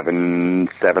a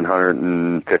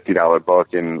 $750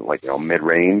 book in, like, you know,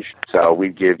 mid-range. So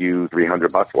we'd give you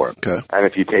 $300 for it. Okay. And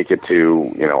if you take it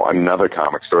to, you know, another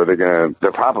comic store,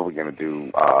 they're probably gonna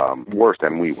do worse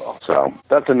than we will. So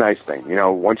that's a nice thing. You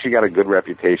know, once you got a good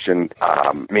reputation,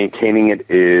 maintaining it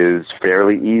is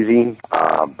fairly easy.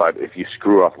 But if you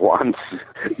screw up once,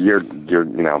 you're you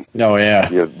know. Oh yeah.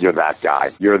 You're that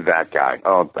guy. You're that guy.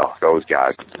 Oh, those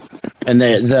guys. And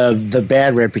the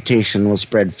bad reputation will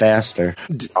spread faster.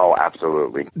 Oh,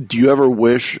 absolutely. Do you ever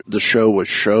wish the show would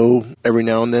show every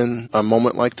now and then a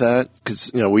moment like that?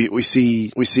 Because, you know, we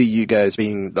see you guys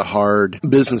being the hard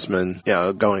businessmen, you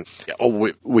know, going,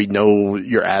 oh, we know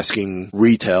you're asking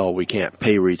retail. We can't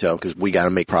pay retail because we got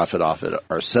to make profit off it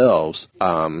ourselves.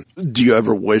 Do you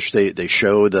ever wish they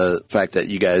show the fact that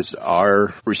you guys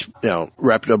are, you know,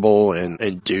 reputable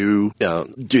and do, you know,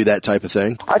 do that type of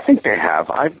thing? I think they have.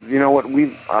 You know what,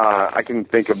 I can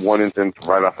think of one instance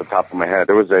right off the top of my head.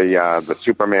 There was the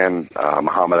Superman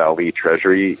Muhammad Ali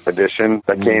Treasury edition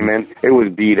that came in. It was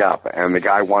beat up, and the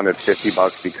guy wanted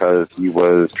 $50 because he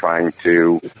was trying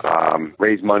to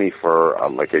raise money for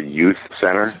like a youth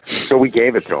center. So we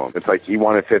gave it to him. It's like he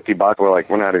wanted $50. We're like,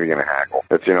 we're not even going to haggle.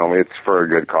 It's, you know, it's for a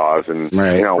good cause, and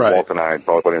you know, Walt and I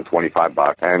both put in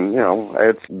 $25, and you know,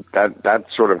 it's that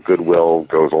sort of goodwill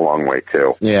goes a long way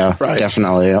too. Yeah,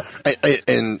 definitely. Yeah.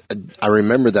 I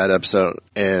remember that episode,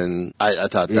 and I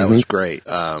thought that was great.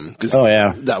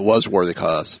 That was worthy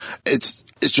cause. It's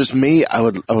just me. I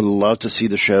would love to see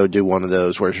the show do one of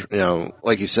those where, you know,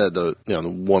 like you said, the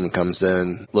woman comes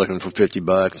in looking for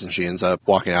 $50 and she ends up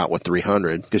walking out with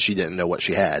 $300 because she didn't know what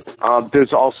she had.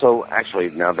 There's also,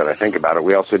 actually, now that I think about it,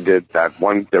 we also did that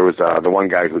one. There was the one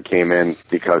guy who came in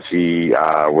because he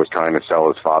was trying to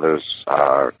sell his father's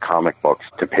comic books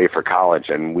to pay for college,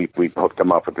 and we hooked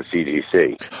him up with the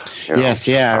CGC. You know? Yes,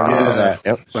 yeah, I remember that.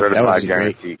 Yep. Certified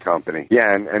Guarantee Company.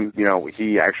 Yeah, and you know,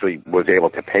 he actually was able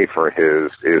to pay for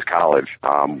his college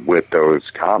with those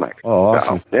comics. Oh,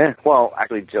 awesome. So, yeah. Well,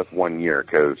 actually, just 1 year,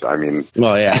 because, I mean...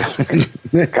 Well, yeah.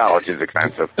 college is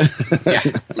expensive.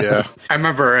 Yeah. I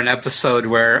remember an episode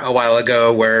a while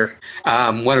ago where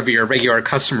one of your regular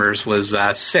customers was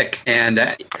sick, and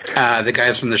the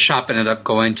guys from the shop ended up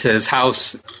going to his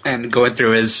house and going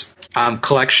through his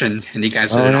collection, and you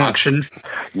guys did an auction.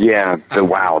 Yeah,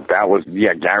 that was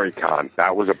Gary Con.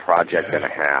 That was a project and a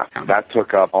half. That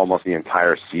took up almost the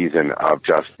entire season of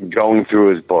just going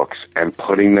through his books and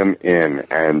putting them in,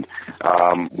 and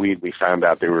we found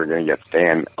out they were going to get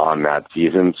Stan on that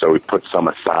season, so we put some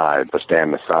aside for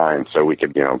Stan to sign so we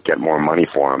could, you know, get more money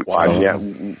for him. Wow.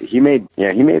 He made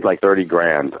like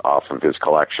 $30,000 off of his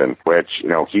collection, which, you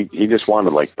know, he just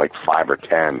wanted like 5 or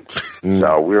 10.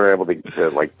 So we were able to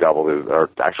like double his, or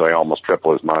actually almost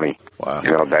triple his money. Wow.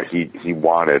 You know, that he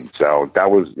wanted. So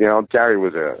that was, you know, Gary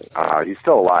was he's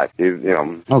still alive. He's,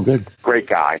 you know, good, great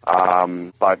guy.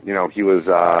 But you know, he was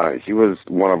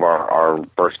one of our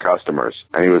first customers,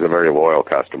 and he was a very loyal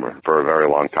customer for a very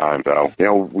long time. So, you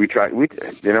know,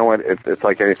 you know what, it's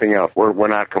like anything else. We're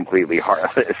not completely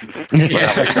heartless. We're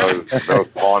not like those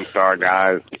Pawn Star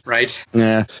guys. Right.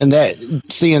 Yeah. And that,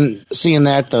 seeing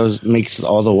that, those makes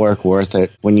all the work worth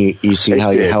it when you see how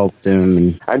you helped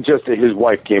him. And just his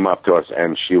wife came up to us,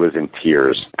 and she was in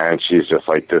tears, and she's just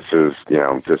like, this is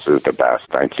the best.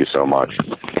 Thank you so much.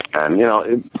 And, you know,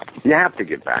 you have to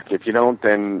give back. If you don't,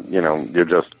 then, you know, you're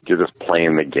just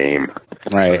playing the game.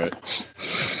 Right.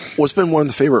 What's been one of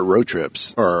the favorite road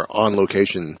trips or on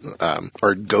location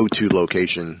or go-to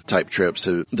location type trips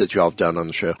that y'all have done on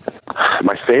the show?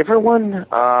 My favorite one?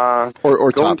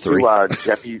 Or top three.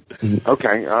 Geppi's.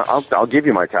 Okay, I'll give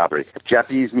you my top three.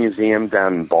 Geppi's Museum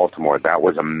down in Baltimore. That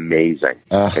was amazing.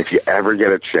 If you ever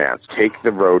get a chance, take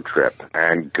the road trip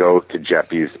and go to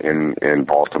Geppi's in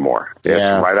Baltimore.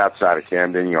 Yeah. It's right outside of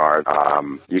Camden Yard.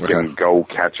 You can go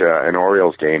catch an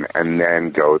Orioles game and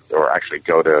then go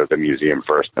to the museum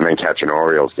first and then catch an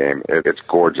Orioles game. It's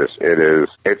gorgeous.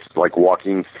 It's like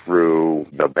walking through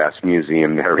the best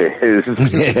museum there is.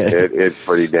 It's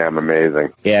pretty damn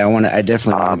amazing. Yeah, I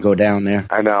definitely want to go down there.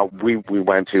 And we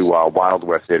went to Wild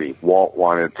West City. Walt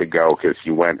wanted to go because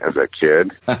he went as a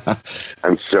kid.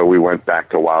 And so we went back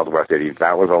to Wild West City.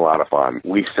 That was a lot of fun.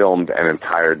 We filmed an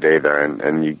entire day there,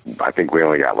 and I think we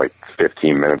only got like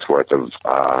 15 minutes worth of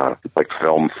like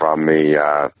film from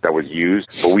the that was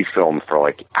used, but we filmed for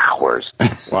like hours.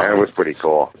 Wow. And it was pretty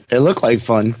cool. It looked like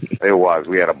fun. It was.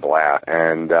 We had a blast.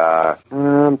 And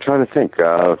I'm trying to think.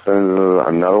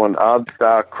 Another one.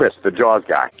 Chris, the Jaws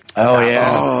guy. Oh, yeah.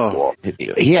 Oh.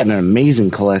 He had an amazing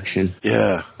collection.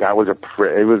 Yeah. That was it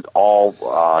was all,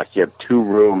 he had 2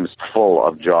 rooms full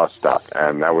of Jaws stuff,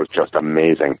 and that was just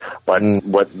amazing. But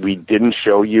what we didn't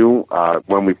show you,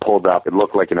 when we pulled up, it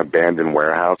looked like an abandoned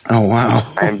warehouse. Oh,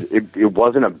 wow. And it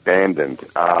wasn't abandoned.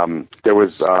 There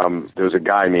was a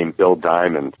guy named Bill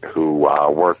Diamond who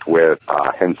worked with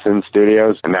Henson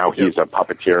Studios, and now he's a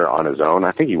puppeteer on his own.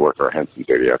 I think he worked for Henson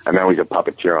Studios, and now he's a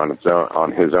puppeteer on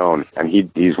his own, and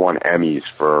he's won Emmys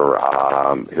for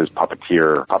his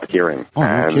puppeteering. Oh,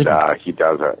 and he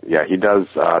does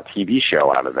a TV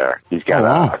show out of there. He's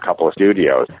got a couple of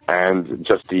studios, and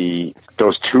just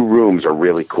those 2 rooms are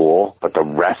really cool, but the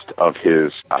rest of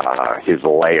his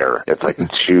lair, it's like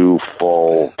 2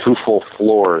 full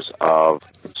floors of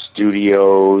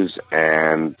studios,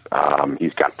 and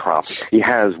he's got props. He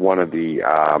has one of the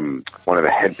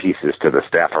headpieces to the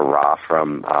Staff of Ra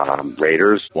from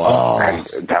Raiders. Wow. And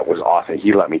that was awesome.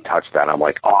 He let me touch that. I'm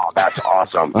like, oh, that's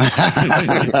awesome.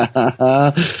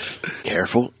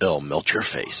 Careful, it'll melt your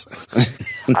face.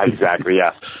 Exactly,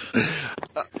 yes.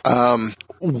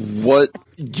 What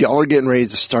y'all are getting ready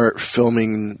to start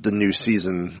filming the new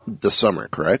season this summer,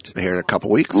 correct? Here in a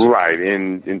couple weeks? Right,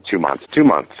 in 2 months. 2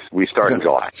 months. We start in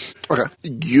July. Okay.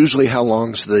 Usually how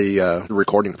long's the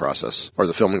recording process or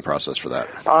the filming process for that?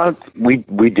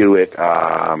 We do it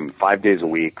 5 days a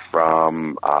week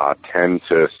from 10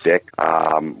 to 6.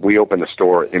 We open the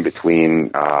store in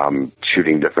between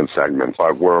shooting different segments,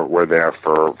 but we're there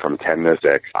from 10 to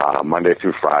 6 Monday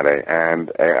through Friday,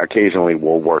 and occasionally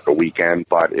we'll work a weekend,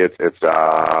 but it's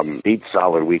 8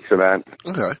 solid weeks of that.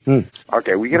 Okay.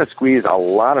 Okay, we got to squeeze a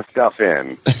lot of stuff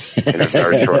in a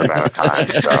very short amount of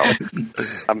time. So,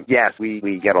 yes,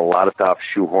 we get a lot of stuff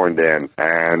shoehorned in,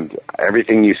 and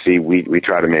everything you see, we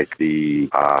try to make the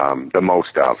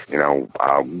most of. You know,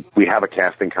 we have a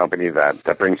casting company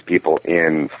that brings people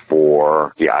in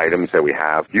for the items that we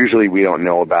have. Usually, we don't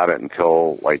know about it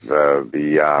until like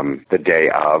the day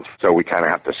of, so we kind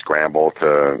of have to scramble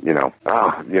to,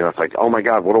 it's like, oh my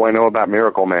God, what do I know about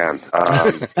Miracle Man?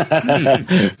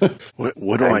 What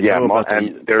do I know about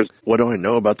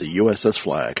the USS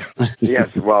Flag?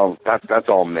 Yes, well, that's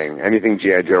all Ming. Anything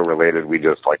G.I. Joe related, we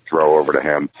just like throw over to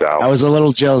him. So I was a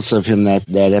little jealous of him that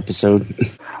episode.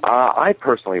 I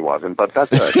personally wasn't, but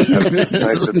that's nice.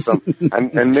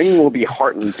 And Ming will be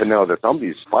heartened to know that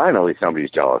somebody's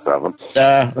jealous of him.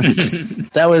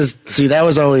 That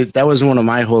was one of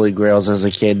my holy grails as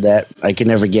a kid. That I could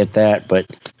never get that, but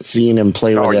seeing him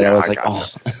play with it, I was like, oh.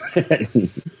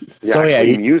 Yeah, So, yeah,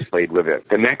 Muse played with it.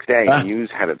 The next day, Muse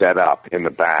had it set up in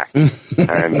the back, and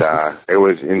it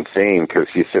was insane because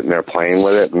he's sitting there playing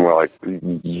with it, and we're like,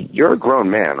 "You're a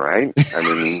grown man, right?" I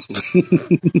mean,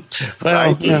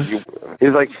 well, yeah.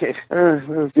 He's like,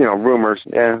 rumors.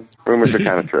 Yeah, rumors are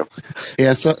kind of true.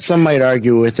 Yeah, so, some might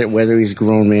argue with it whether he's a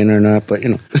grown man or not, but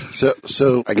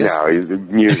So I guess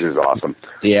Muse is awesome.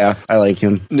 Yeah, I like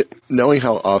him. Knowing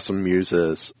how awesome Muse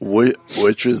is,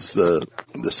 which is the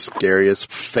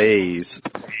scariest phase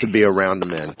to be around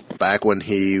him in? Back when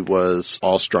he was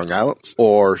all strung out,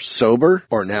 or sober,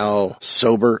 or now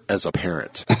sober as a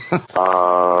parent?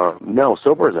 No,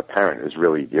 sober as a parent is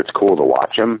it's cool to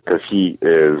watch him because he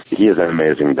is an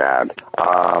amazing dad.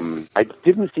 I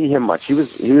didn't see him much. He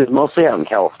was mostly out in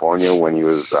California when he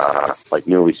was like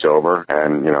newly sober,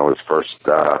 and his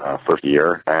first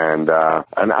year. And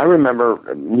I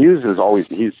remember Muse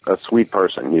he's a sweet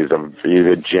person. He's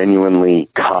a genuinely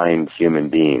kind human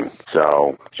being.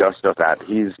 So just that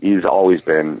he's always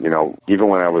been, even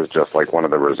when I was just like one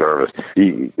of the reservists,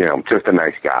 just a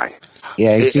nice guy.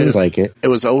 Yeah, he seems like it.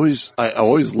 I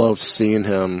always loved seeing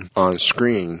him on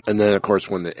screen. And then, of course,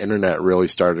 when the internet really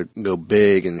started to go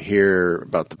big and hear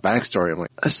about the backstory, I'm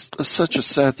like, that's such a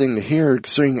sad thing to hear,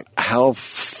 considering how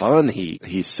fun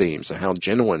he seems and how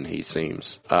genuine he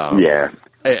seems. Yeah.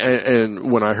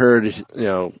 And when I heard,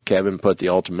 Kevin put the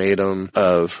ultimatum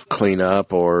of clean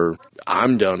up or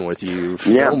I'm done with you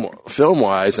film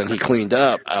wise, and he cleaned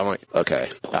up, I'm like,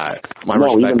 okay, my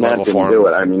respect level for him. Do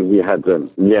it. I mean, he had to,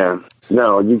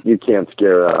 No, you can't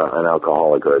scare an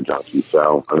alcoholic or a junkie.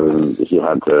 So I mean, he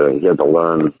had to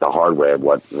learn the hard way of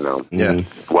what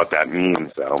what that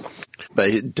means. So,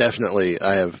 but definitely,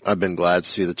 I've been glad to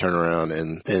see the turnaround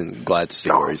and glad to see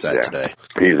where he's at today.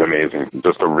 He's amazing,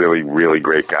 just a really, really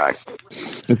great guy.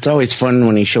 It's always fun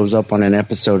when he shows up on an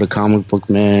episode of Comic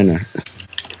Book Man.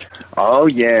 Oh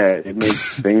yeah, it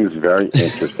makes things very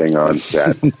interesting on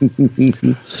set.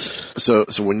 So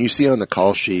when you see on the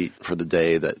call sheet for the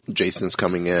day that Jason's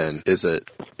coming in, is it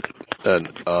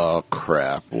And oh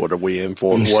crap! What are we in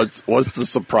for? What's the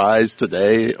surprise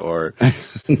today? Or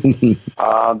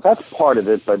that's part of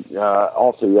it, but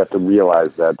also you have to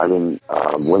realize that. I mean,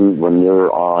 when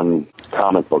you're on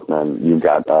Comic Book Men, you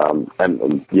got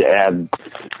and you add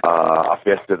a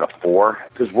fifth to the four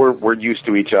because we're used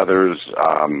to each other's.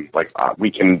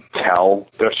 We can tell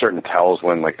there's certain tells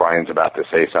when like Brian's about to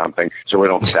say something, so we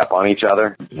don't step on each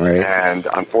other. Right. And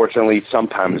unfortunately,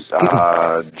 sometimes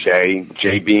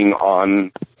Jay being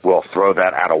on will throw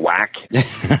that out of whack,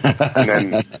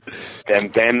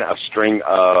 and then a string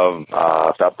of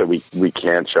stuff that we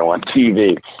can't show on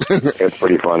TV. It's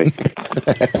pretty funny.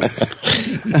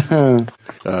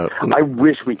 I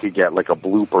wish we could get like a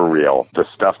blooper reel, the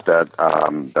stuff that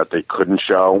they couldn't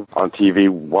show on TV.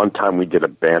 One time we did a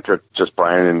banter, just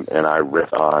Brian and I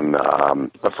riffed on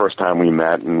the first time we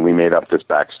met, and we made up this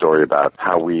backstory about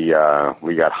how we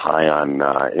got high on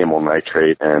amyl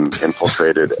nitrate and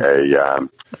infiltrated a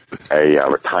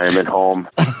retirement home.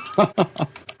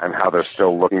 And how they're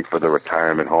still looking for the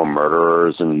retirement home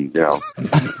murderers and,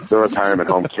 the retirement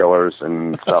home killers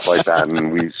and stuff like that.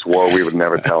 And we swore we would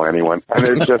never tell anyone. And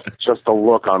it's just the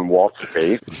look on Walt's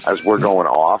face as we're going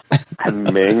off.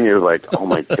 And Ming is like, oh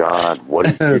my God,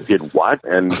 you did what?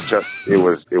 And it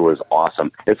was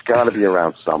awesome. It's got to be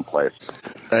around someplace.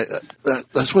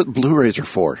 That's what Blu-rays are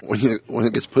for. When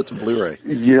it gets put to Blu-ray.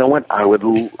 You know what? I would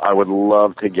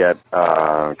love to get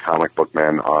Comic Book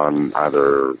Men on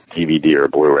either DVD or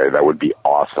Blu-ray. That would be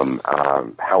awesome.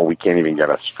 Hell, we can't even get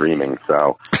us streaming,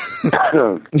 so.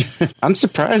 I'm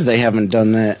surprised they haven't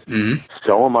done that. Mm-hmm.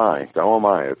 So am I.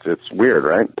 It's weird,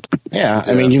 right? Yeah,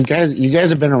 I mean, you guys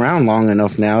have been around long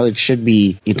enough now. It should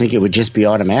be. You think it would just be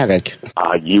automatic?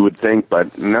 You would think,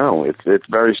 but no. It's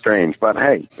very strange. But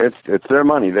hey, it's their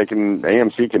money.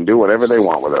 AMC can do whatever they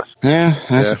want with us. Yeah,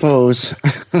 I suppose.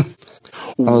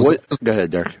 Go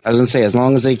ahead, Derek. I was gonna say, as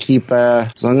long as they keep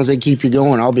you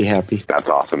going, I'll be happy. That's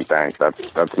awesome. Thanks.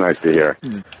 That's nice to hear.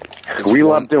 We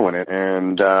love doing it,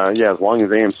 and as long as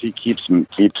AMC keeps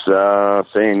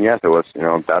saying yes to us,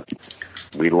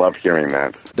 we love hearing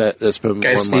that. That's been you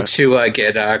guys need to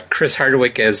get Chris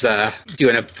Hardwick as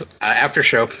doing a after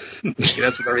show.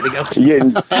 That's with everything else. Yeah,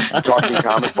 talking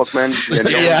Comic Book Men.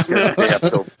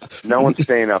 No one's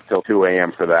staying up till 2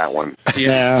 a.m. for that one.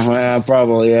 Yeah, well,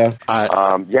 probably. Yeah.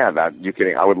 That you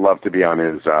kidding? I would love to be on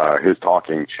his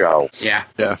talking show. Yeah.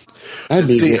 That'd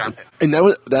be good. And that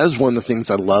was one of the things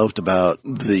I loved about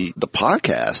the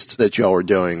podcast that y'all were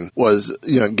doing was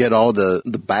get all the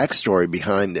backstory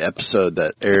behind the episode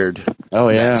that aired. Oh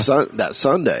yeah, that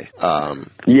Sunday.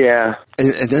 Yeah.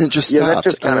 And then it just stopped. Yeah, that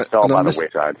just kind of fell by the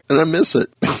wayside. And I miss it.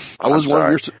 I was one of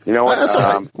your. You know what? That's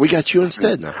all right. We got you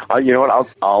instead now. You know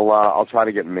what? I'll try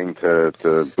to get Ming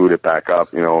to boot it back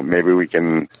up. Maybe we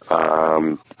can.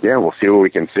 We'll see what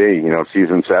we can see.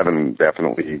 Season 7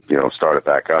 definitely. Start it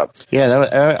back up.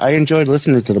 Yeah, I enjoyed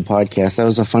listening to the podcast. That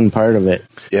was a fun part of it.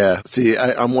 Yeah. See,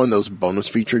 I'm one of those bonus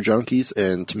feature junkies,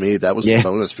 and to me, that was the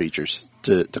bonus features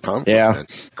to Comic Book Men.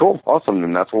 Cool. Awesome.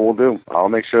 Then that's what we'll do. I'll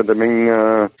make sure that Ming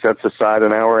sets aside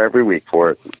an hour every week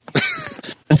for it.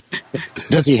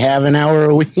 Does he have an hour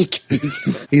a week?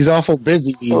 He's awful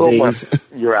busy these days.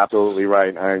 You're absolutely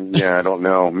right. I don't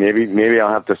know. Maybe I'll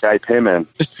have to Skype him in.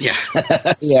 Yeah.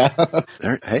 Yeah.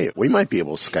 Hey, we might be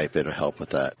able to Skype in and help with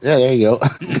that. Yeah, there you go.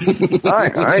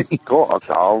 All right, cool.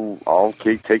 I'll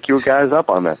take you guys up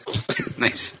on that.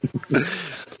 Nice.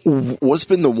 What's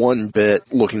been the one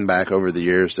bit, looking back over the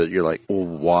years, that you're like, well,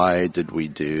 why did we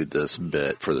do this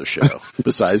bit for the show?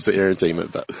 Besides the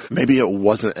entertainment, but maybe it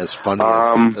wasn't as funny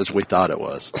as we thought it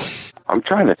was. I'm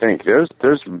trying to think. There's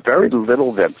very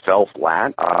little that fell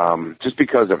flat, just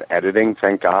because of editing,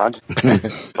 thank God.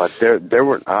 But there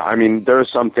were, there are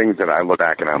some things that I look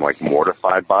back and I'm like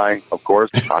mortified by, of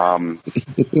course.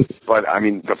 But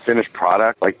the finished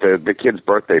product, like the kid's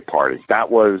birthday party,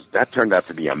 that turned out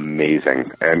to be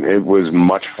amazing, and it was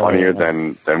much funnier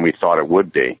than we thought it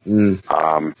would be.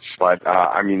 But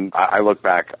I look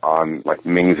back on like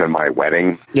Ming's and my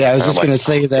wedding. Yeah, I was just going to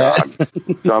say that.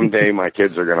 Someday my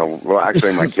kids are going to. Well,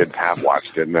 actually, my kids have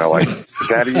watched it, and they're like,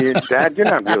 Dad, you're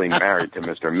not really married to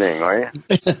Mr. Ming, are you?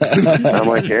 And I'm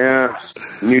like, yeah,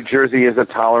 New Jersey is a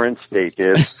tolerant state,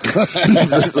 kid.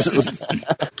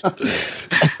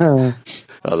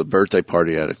 The birthday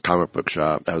party at a comic book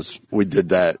shop. We did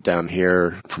that down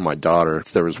here for my daughter.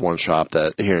 There was one shop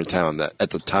here in town that at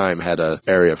the time had a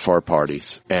area for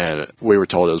parties, and we were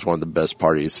told it was one of the best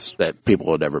parties that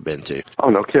people had ever been to. Oh,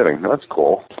 no kidding. That's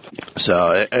cool.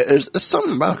 So it's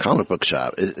something about a comic book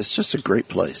shop. It's just a great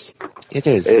place. It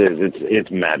is.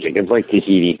 It's magic. It's like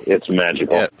Tahiti. It's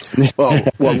magical. Yeah. Well,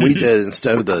 what we did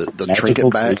instead of the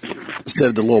trinket bag, instead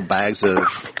of the little bags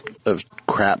of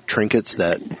crap trinkets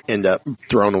that end up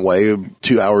thrown away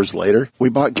 2 hours later, we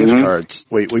bought gift cards.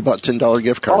 We bought $10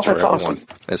 gift cards for everyone.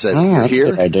 I said,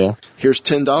 "Here, here's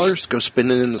 $10. Go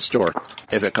spend it in the store.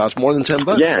 If it costs more than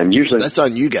 $10, and usually that's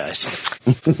on you guys."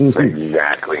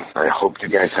 Exactly. I hope you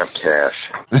guys have cash.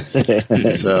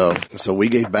 So we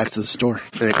gave back to the store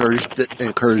and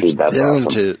encouraged them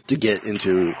to get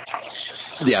into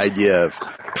the idea of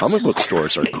comic book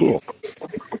stores are cool.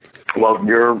 Well,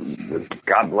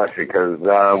 God bless you, because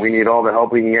we need all the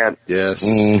help we can get. Yes.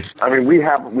 I mean, we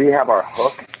have our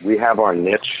hook, we have our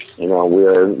niche. You know,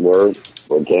 we're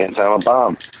Jay and Silent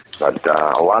Bob, but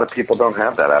a lot of people don't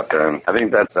have that out there, and I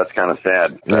think that's kind of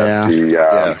sad.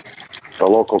 The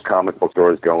local comic book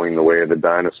store is going the way of the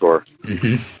dinosaur.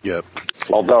 Mm-hmm. Yep.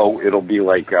 Although it'll be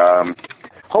like,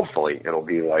 hopefully, it'll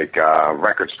be like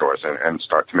record stores and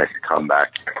start to make a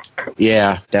comeback.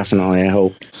 Yeah, definitely. I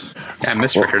hope. Yeah, I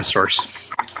miss record stores.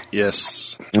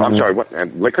 Yes. I'm sorry, what?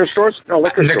 Liquor stores? No,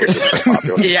 liquor stores are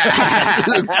popular. Yeah.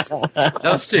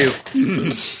 Those two.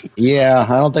 Yeah,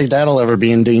 I don't think that'll ever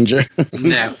be in danger.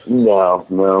 No,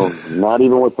 not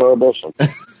even with Prohibition.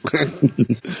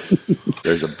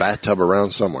 There's a bathtub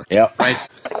around somewhere. Yep. Right.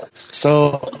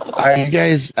 So, are you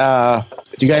guys?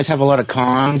 Do you guys have a lot of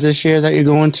cons this year that you're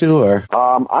going to, or?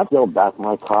 I build back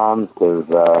my cons because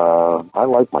I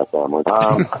like my family.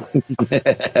 No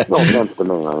offense to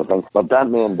me or anything, but that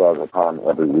man does a con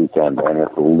every weekend, and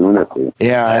it's lunacy.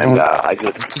 Yeah, I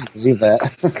just believe that.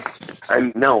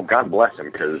 And no, God bless him,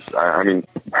 because I mean,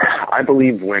 I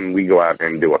believe when we go out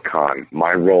and do a con,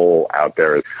 my role out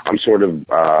there is I'm sort of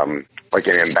like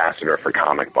an ambassador for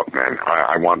Comic Book Man.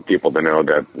 I want people to know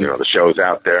that, you know, the show's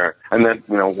out there, and that,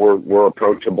 you know, we're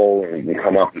approachable, and you can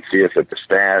come up and see us at the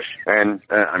stash. And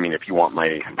I mean, if you want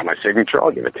my signature,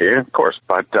 I'll give it to you, of course.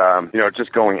 But you know,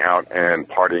 just going out and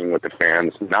partying with the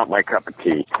fans, not my cup of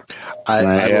tea.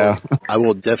 I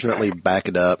will definitely back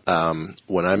it up.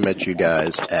 When I met you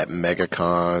guys at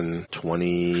MegaCon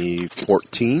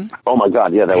 2014. Oh my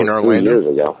God, yeah, that was Orlando. 2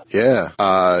 years ago. Yeah,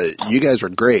 you guys were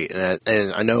great, and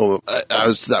I know I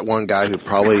was that one guy who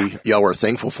probably y'all were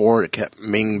thankful for. It kept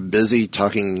me busy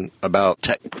talking about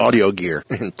audio gear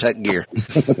and tech gear.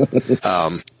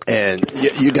 And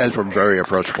you guys were very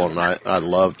approachable, and I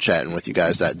loved chatting with you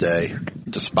guys that day,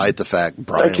 despite the fact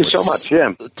Brian. Thank you so much,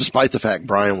 Jim. Despite the fact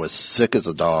Brian was sick as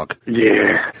a dog.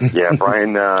 Yeah.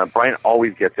 Brian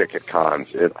always gets sick at cons.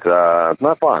 It's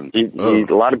not fun. He's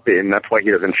a lot of, and that's why he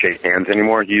doesn't shake hands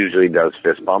anymore. He usually does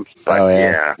fist bumps. But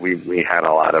we had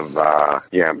a lot of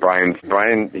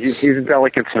Brian. He's a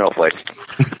delicate snowflake.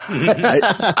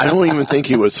 I don't even think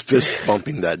he was fist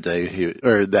bumping that day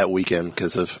or that weekend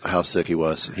because of how sick he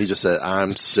was. He just said,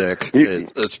 "I'm sick.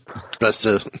 It's best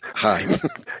to hide."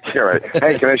 You're right.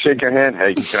 Hey, can I shake your hand?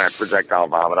 Hey, can I projectile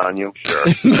vomit on you? Sure.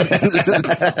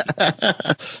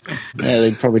 Yeah,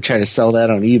 they'd probably try to sell that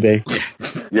on eBay.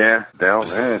 Yeah,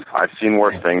 I've seen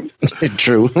worse things.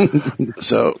 True.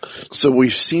 So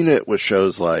we've seen it with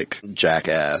shows like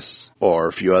Jackass or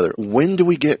a few other. When do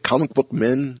we get Comic Book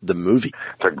Men, the movie?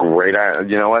 It's a great idea.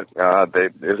 You know what?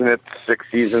 Isn't it 6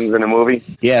 seasons in a movie?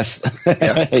 Yes.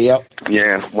 Yep.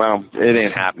 Yeah, well, it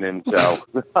ain't happening, so.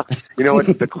 You know what?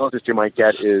 The closest you might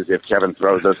get is if Kevin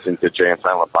throws us into Jay and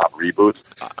Silent Bob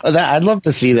reboots. I'd love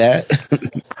to see that.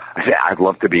 Yeah, I'd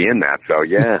love to be in that, so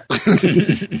yeah.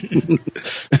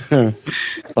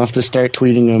 I'll have to start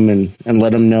tweeting him and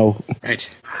let him know. Right.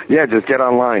 Yeah, just get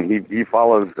online. He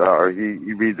follows, or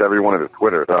he reads every one of his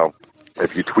Twitter, so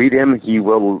if you tweet him, he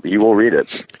will read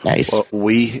it. Nice. Well,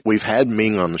 we've had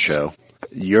Ming on the show.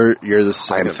 You're the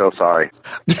second. I'm so sorry.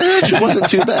 It wasn't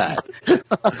too bad.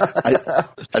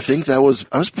 I think that was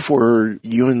before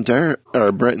you and Derek,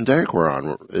 or Brett and Derek were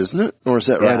on, isn't it? Or is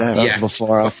that right after? That was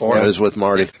before us. Yeah, it was with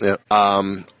Marty. Yeah.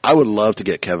 I would love to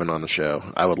get Kevin on the show.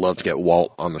 I would love to get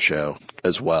Walt on the show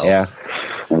as well. Yeah.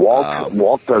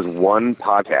 Walt does one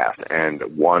podcast and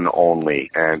one only,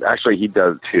 and actually he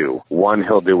does two. One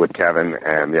he'll do with Kevin,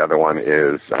 and the other one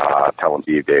is Tell Him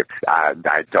Steve Dave. I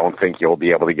don't think you'll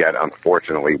be able to get,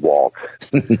 unfortunately, Walt.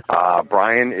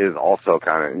 Brian is also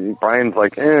Brian's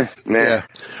like, nah.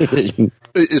 Yeah.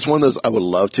 It's one of those I would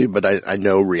love to, but I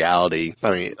know reality.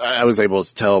 I mean, I was able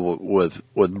to tell with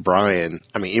Brian,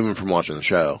 I mean, even from watching the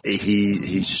show,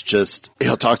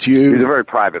 he'll talk to you. He's a very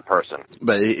private person.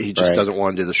 But he just doesn't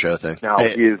want to do the show thing. No,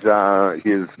 he's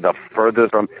the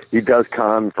furthest from, he does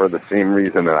con for the same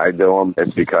reason that I do them.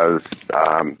 It's because,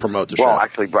 promote the show. Well,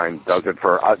 actually, Brian does it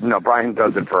for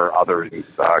other reasons,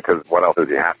 because what else does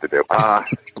he have to do?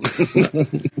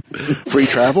 Free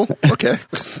travel? Okay.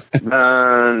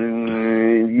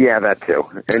 Yeah, that too.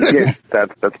 And yeah,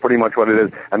 that's pretty much what it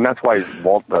is. And that's why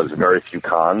Walt does very few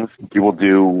cons. He will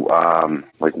do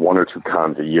like 1 or 2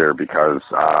 cons a year because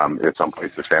it's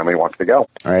someplace his family wants to go.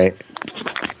 Right.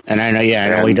 And I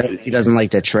know, he doesn't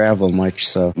like to travel much,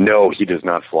 so. No, he does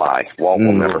not fly. Walt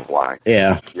will never fly.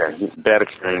 Yeah. Yeah, bad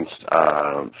experience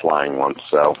flying once,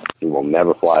 so he will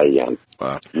never fly again.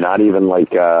 Wow. Not even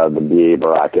like the B.A.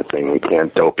 Baraka thing. We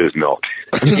can't dope his milk.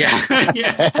 Yeah.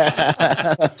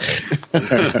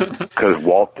 Because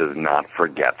Walt does not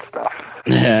forget stuff.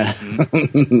 Yeah.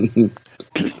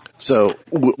 So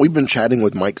we've been chatting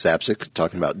with Mike Zapcic,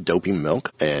 talking about doping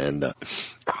milk, and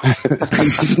I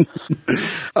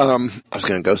was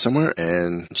going to go somewhere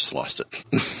and just lost it.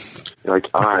 You're like,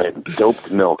 all right, doped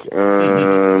milk.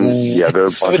 Yeah,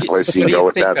 there's a bunch of places you can go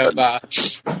with that. Of,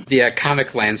 the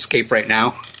comic landscape right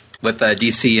now with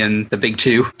DC and the big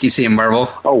two, DC and Marvel.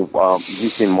 Oh,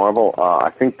 DC and Marvel. I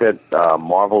think that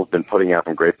Marvel's been putting out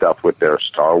some great stuff with their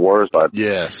Star Wars, but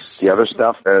yes, the other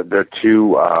stuff, they're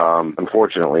too,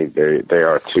 unfortunately, they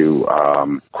are too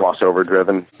crossover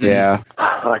driven. Yeah.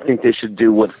 I think they should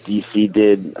do what DC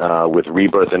did with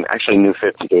Rebirth and actually New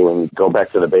 52 and go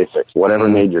back to the basics. Whatever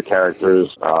made your characters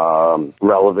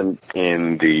relevant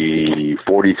in the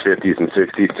 40s, 50s, and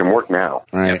 60s can work now.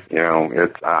 Right. You know,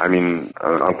 it's, I mean,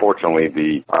 unfortunately,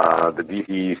 the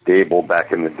DC stable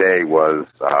back in the day was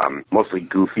mostly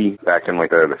goofy. Back in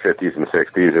like the 50s and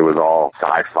 60s, it was all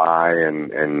sci-fi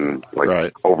and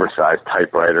like oversized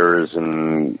typewriters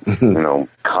and you know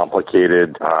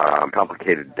complicated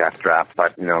death traps.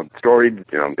 But you know, story,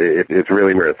 you know, it's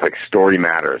really weird. It's like story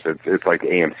matters. It's like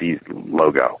AMC's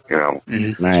logo. You know,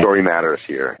 story matters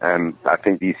here, and I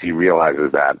think DC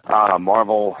realizes that.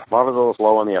 Marvel's a little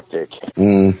slow on the uptake.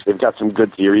 They've got some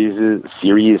good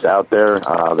series out there.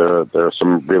 There are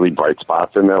some really bright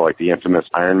spots in there, like the infamous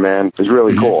Iron Man is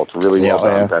really cool. It's really well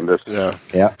done. Bendis,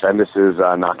 Bendis is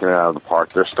knocking it out of the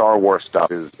park. Their Star Wars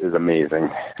stuff is amazing.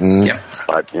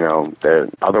 But you know,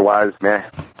 otherwise, meh.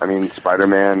 I mean,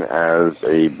 Spider-Man as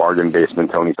a bargain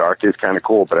basement Tony Stark is kind of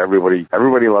cool, but everybody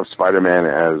loves Spider-Man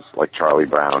as like Charlie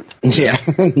Brown. Yeah.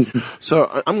 So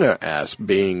I'm going to ask,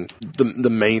 being the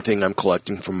main thing I'm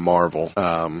collecting from Marvel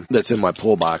that's in my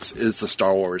pull box is the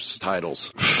Star Wars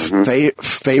titles.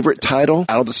 Favorite title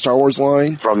out of the Star Wars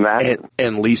line from that,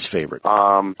 and least favorite.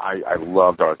 I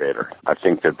love Darth Vader. I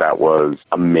think that was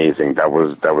amazing. That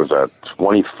was a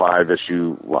 25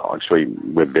 issue. Well, actually,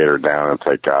 with Vader down, it's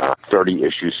like a 30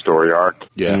 issue story arc.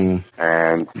 Yeah,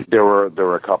 and there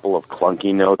were a couple of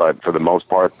clunky notes, but for the most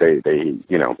part, they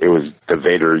you know, it was the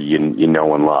Vader you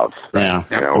know and love. Yeah,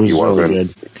 you know, he wasn't. Really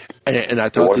good. And I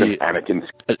thought Anakin.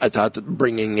 I thought that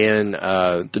bringing in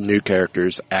the new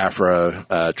characters, Afra,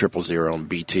 000, and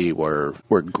BT were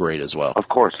great as well. Of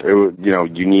course, it was, you know,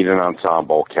 you need an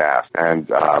ensemble cast, and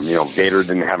you know, Vader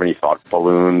didn't have any thought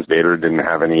balloons. Vader didn't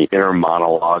have any inner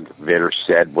monologue. Vader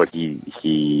said what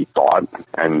he thought,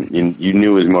 and you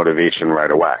knew his motivation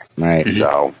right away. Right.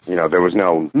 So you know, there was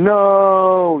no,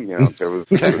 you know, there was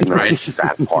no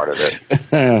that part of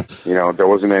it. You know, there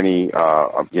wasn't any,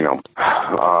 you know.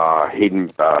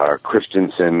 Hayden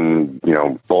Christensen, you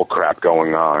know, bull crap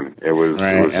going on. It was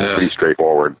pretty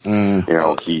straightforward. You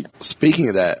know, Speaking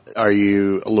of that, are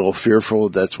you a little fearful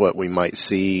that's what we might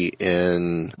see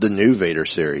in the new Vader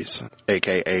series,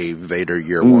 aka Vader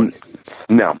Year One?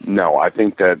 No. I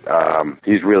think that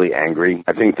he's really angry.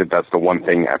 I think that that's the one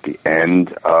thing at the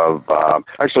end of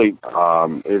actually,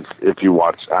 if you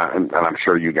watch, and I'm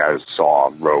sure you guys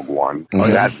saw Rogue One,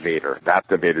 that's Vader. That's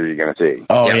the Vader you're going to see.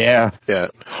 Oh yeah.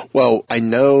 Well, I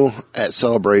know at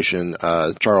Celebration,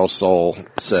 Charles Soule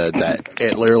said that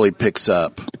it literally picks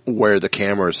up where the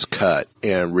camera's cut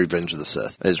in Revenge of the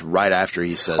Sith. Is right after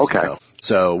he says no.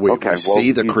 So we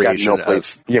see the creation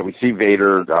of... Yeah, we see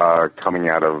Vader coming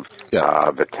out of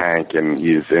the tank, and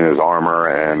he's in his armor,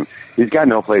 and he's got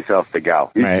no place else to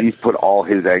go. He's put all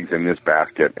his eggs in this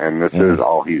basket, and this is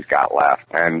all he's got left.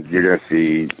 And you're going to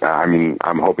see, I mean,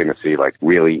 I'm hoping to see, like,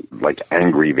 really, like,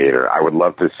 angry Vader. I would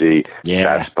love to see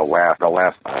that's the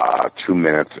last 2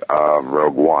 minutes of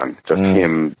Rogue One. Just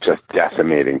him just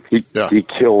decimating. He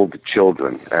killed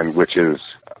children, and which is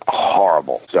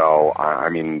horrible. So, I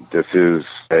mean, this is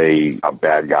a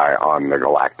bad guy on the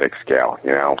galactic scale,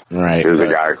 you know? Right. There's a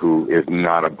guy who is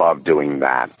not above doing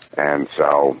that. And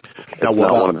so, it's not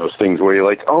one of those things where you're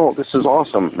like, oh, this is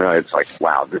awesome. No, it's like,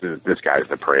 wow, this guy's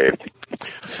depraved.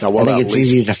 Now, I think it's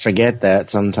easy to forget that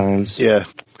sometimes. Yeah.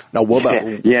 Now, what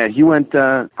about... Yeah, he went...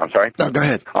 I'm sorry? No, go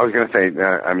ahead. I was going to say,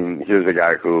 I mean, here's a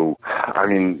guy who... I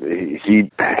mean,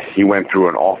 he went through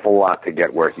an awful lot to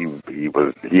get where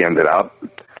he ended up.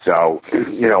 So,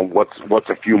 what's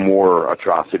a few more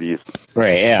atrocities?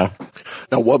 Right, yeah.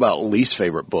 Now, what about least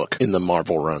favorite book in the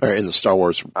Marvel run, or in the Star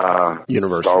Wars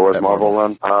universe? Star Wars Marvel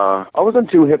run? I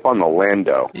wasn't too hip on the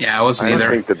Lando. Yeah, I wasn't either.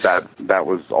 I don't think that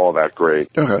was all that great.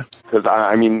 Okay. Because,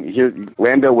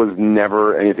 Lando was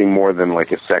never anything more than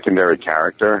like a secondary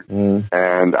character.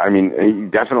 And, he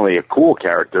definitely a cool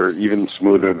character, even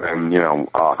smoother than,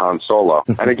 Han Solo.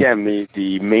 And again,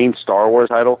 the main Star Wars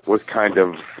title was kind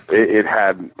of, it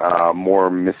had more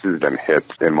misses than hits,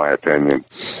 in my opinion.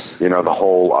 The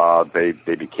whole,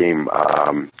 they became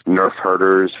Nerf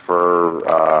herders for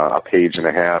a page and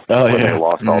a half when they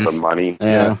lost all the money.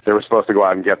 Yeah. They were supposed to go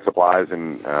out and get supplies,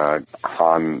 and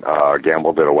Han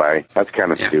gambled it away. That's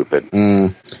kind of stupid.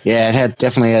 Yeah, it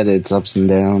definitely had its ups and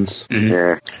downs.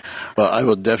 Yeah. Well, I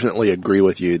will definitely agree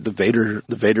with you. The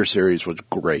Vader series was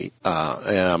great.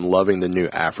 And I'm loving the new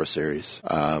Aphra series.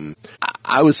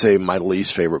 I would say my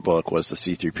least favorite book was the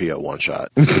C-3PO one-shot.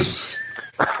 That's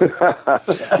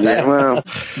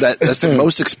the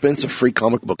most expensive free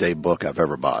comic book day book I've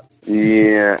ever bought.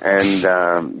 Yeah, and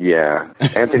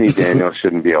Anthony Daniels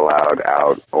shouldn't be allowed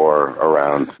out or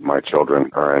around my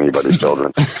children or anybody's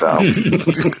children. So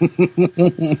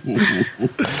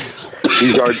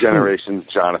he's our generation's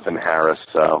Jonathan Harris.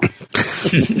 So.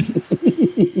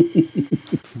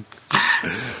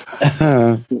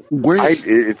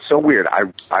 It's so weird.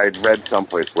 I'd read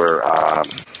someplace where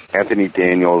Anthony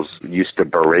Daniels used to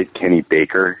berate Kenny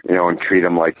Baker, and treat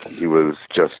him like he was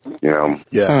just,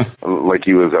 like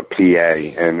he was a PA,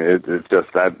 and it's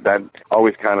just that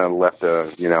always kind of left a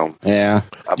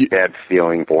bad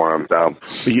feeling for him. So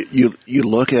you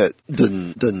look at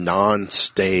the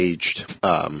non-staged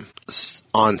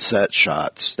on-set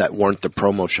shots that weren't the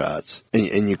promo shots,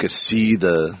 and you could see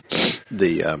the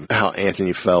how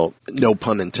Anthony felt, no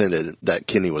pun intended, that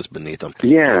Kenny was beneath him.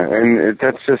 Yeah, and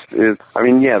that's just the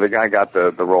guy got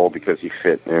the role because he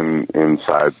fit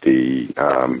inside the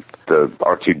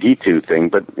R2-D2 thing,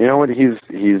 but you know what, he's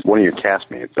one of your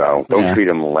castmates, so don't treat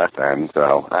him less than.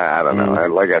 So I don't know.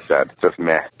 Like I said, just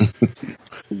meh.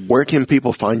 Where can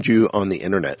people find you on the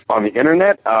internet? On the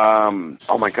internet?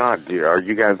 Oh my God, dude, are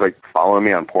you guys like following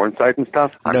me on porn sites and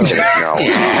stuff? No.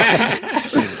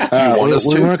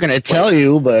 We weren't going to tell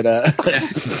you, but right.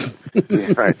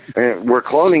 We're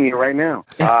cloning you right now.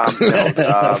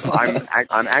 I'm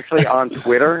actually on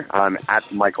Twitter. I'm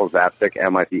at Michael Zapcic,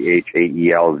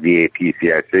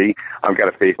 MICHAELZAPCIC. I've got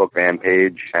a Facebook fan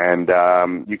page, and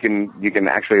you can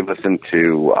actually listen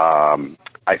to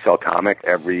I Sell Comic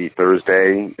every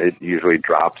Thursday. It usually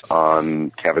drops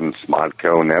on Kevin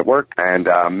Smodco Network. And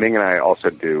Ming and I also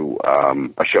do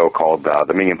a show called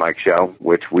The Ming and Mike Show,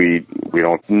 which we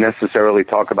don't necessarily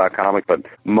talk about comics, but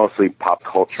mostly pop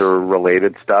culture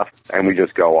related stuff. And we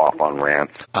just go off on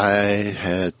rants. I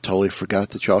had totally forgot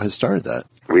that y'all had started that.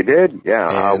 We did,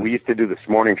 yeah. We used to do this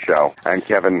morning show, and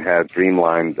Kevin had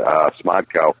streamlined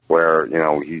Smodco, where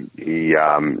he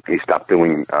stopped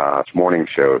doing morning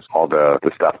shows. All the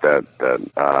stuff that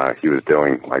he was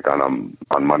doing, like on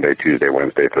Monday, Tuesday,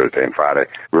 Wednesday, Thursday, and Friday,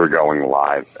 we were going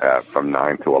live from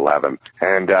 9 to 11.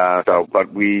 And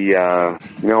but we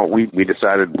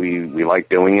decided we liked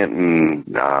doing it,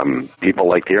 and people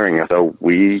liked hearing it, so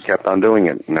we kept on doing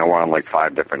it. Now we're on like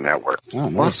 5 different networks.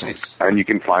 Oh, awesome! And you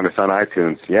can find us on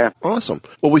iTunes. Yeah. Awesome.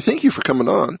 Well, we thank you for coming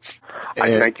on.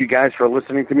 I thank you guys for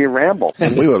listening to me ramble.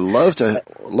 And we would love to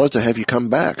have you come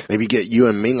back. Maybe get you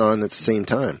and Ming on at the same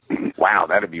time. Wow,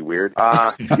 that'd be weird.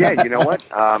 Yeah, you know what?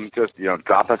 Just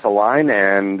drop us a line,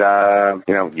 and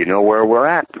you know where we're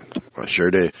at. I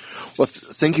sure do. Well,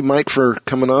 thank you, Mike, for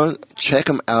coming on. Check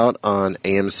them out on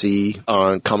AMC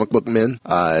on Comic Book Men.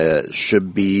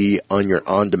 Should be on your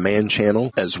on-demand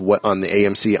channel as well, on the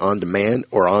AMC on demand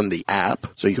or on the app,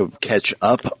 so you can catch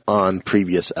up on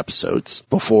previous episodes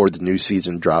before the new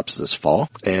season drops this fall.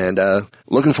 And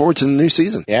looking forward to the new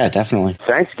season. Yeah, definitely.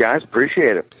 Thanks, guys.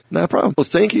 Appreciate it. No problem. Well,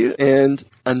 thank you, and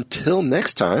until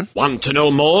next time. Want to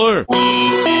know more?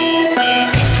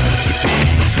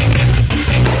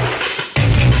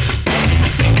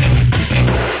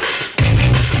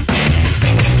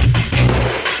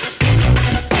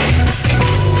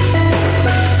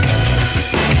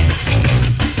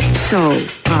 So,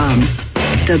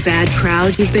 the bad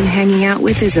crowd you've been hanging out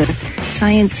with is a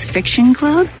science fiction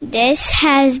club? This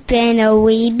has been a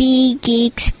Weeby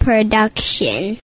Geeks production.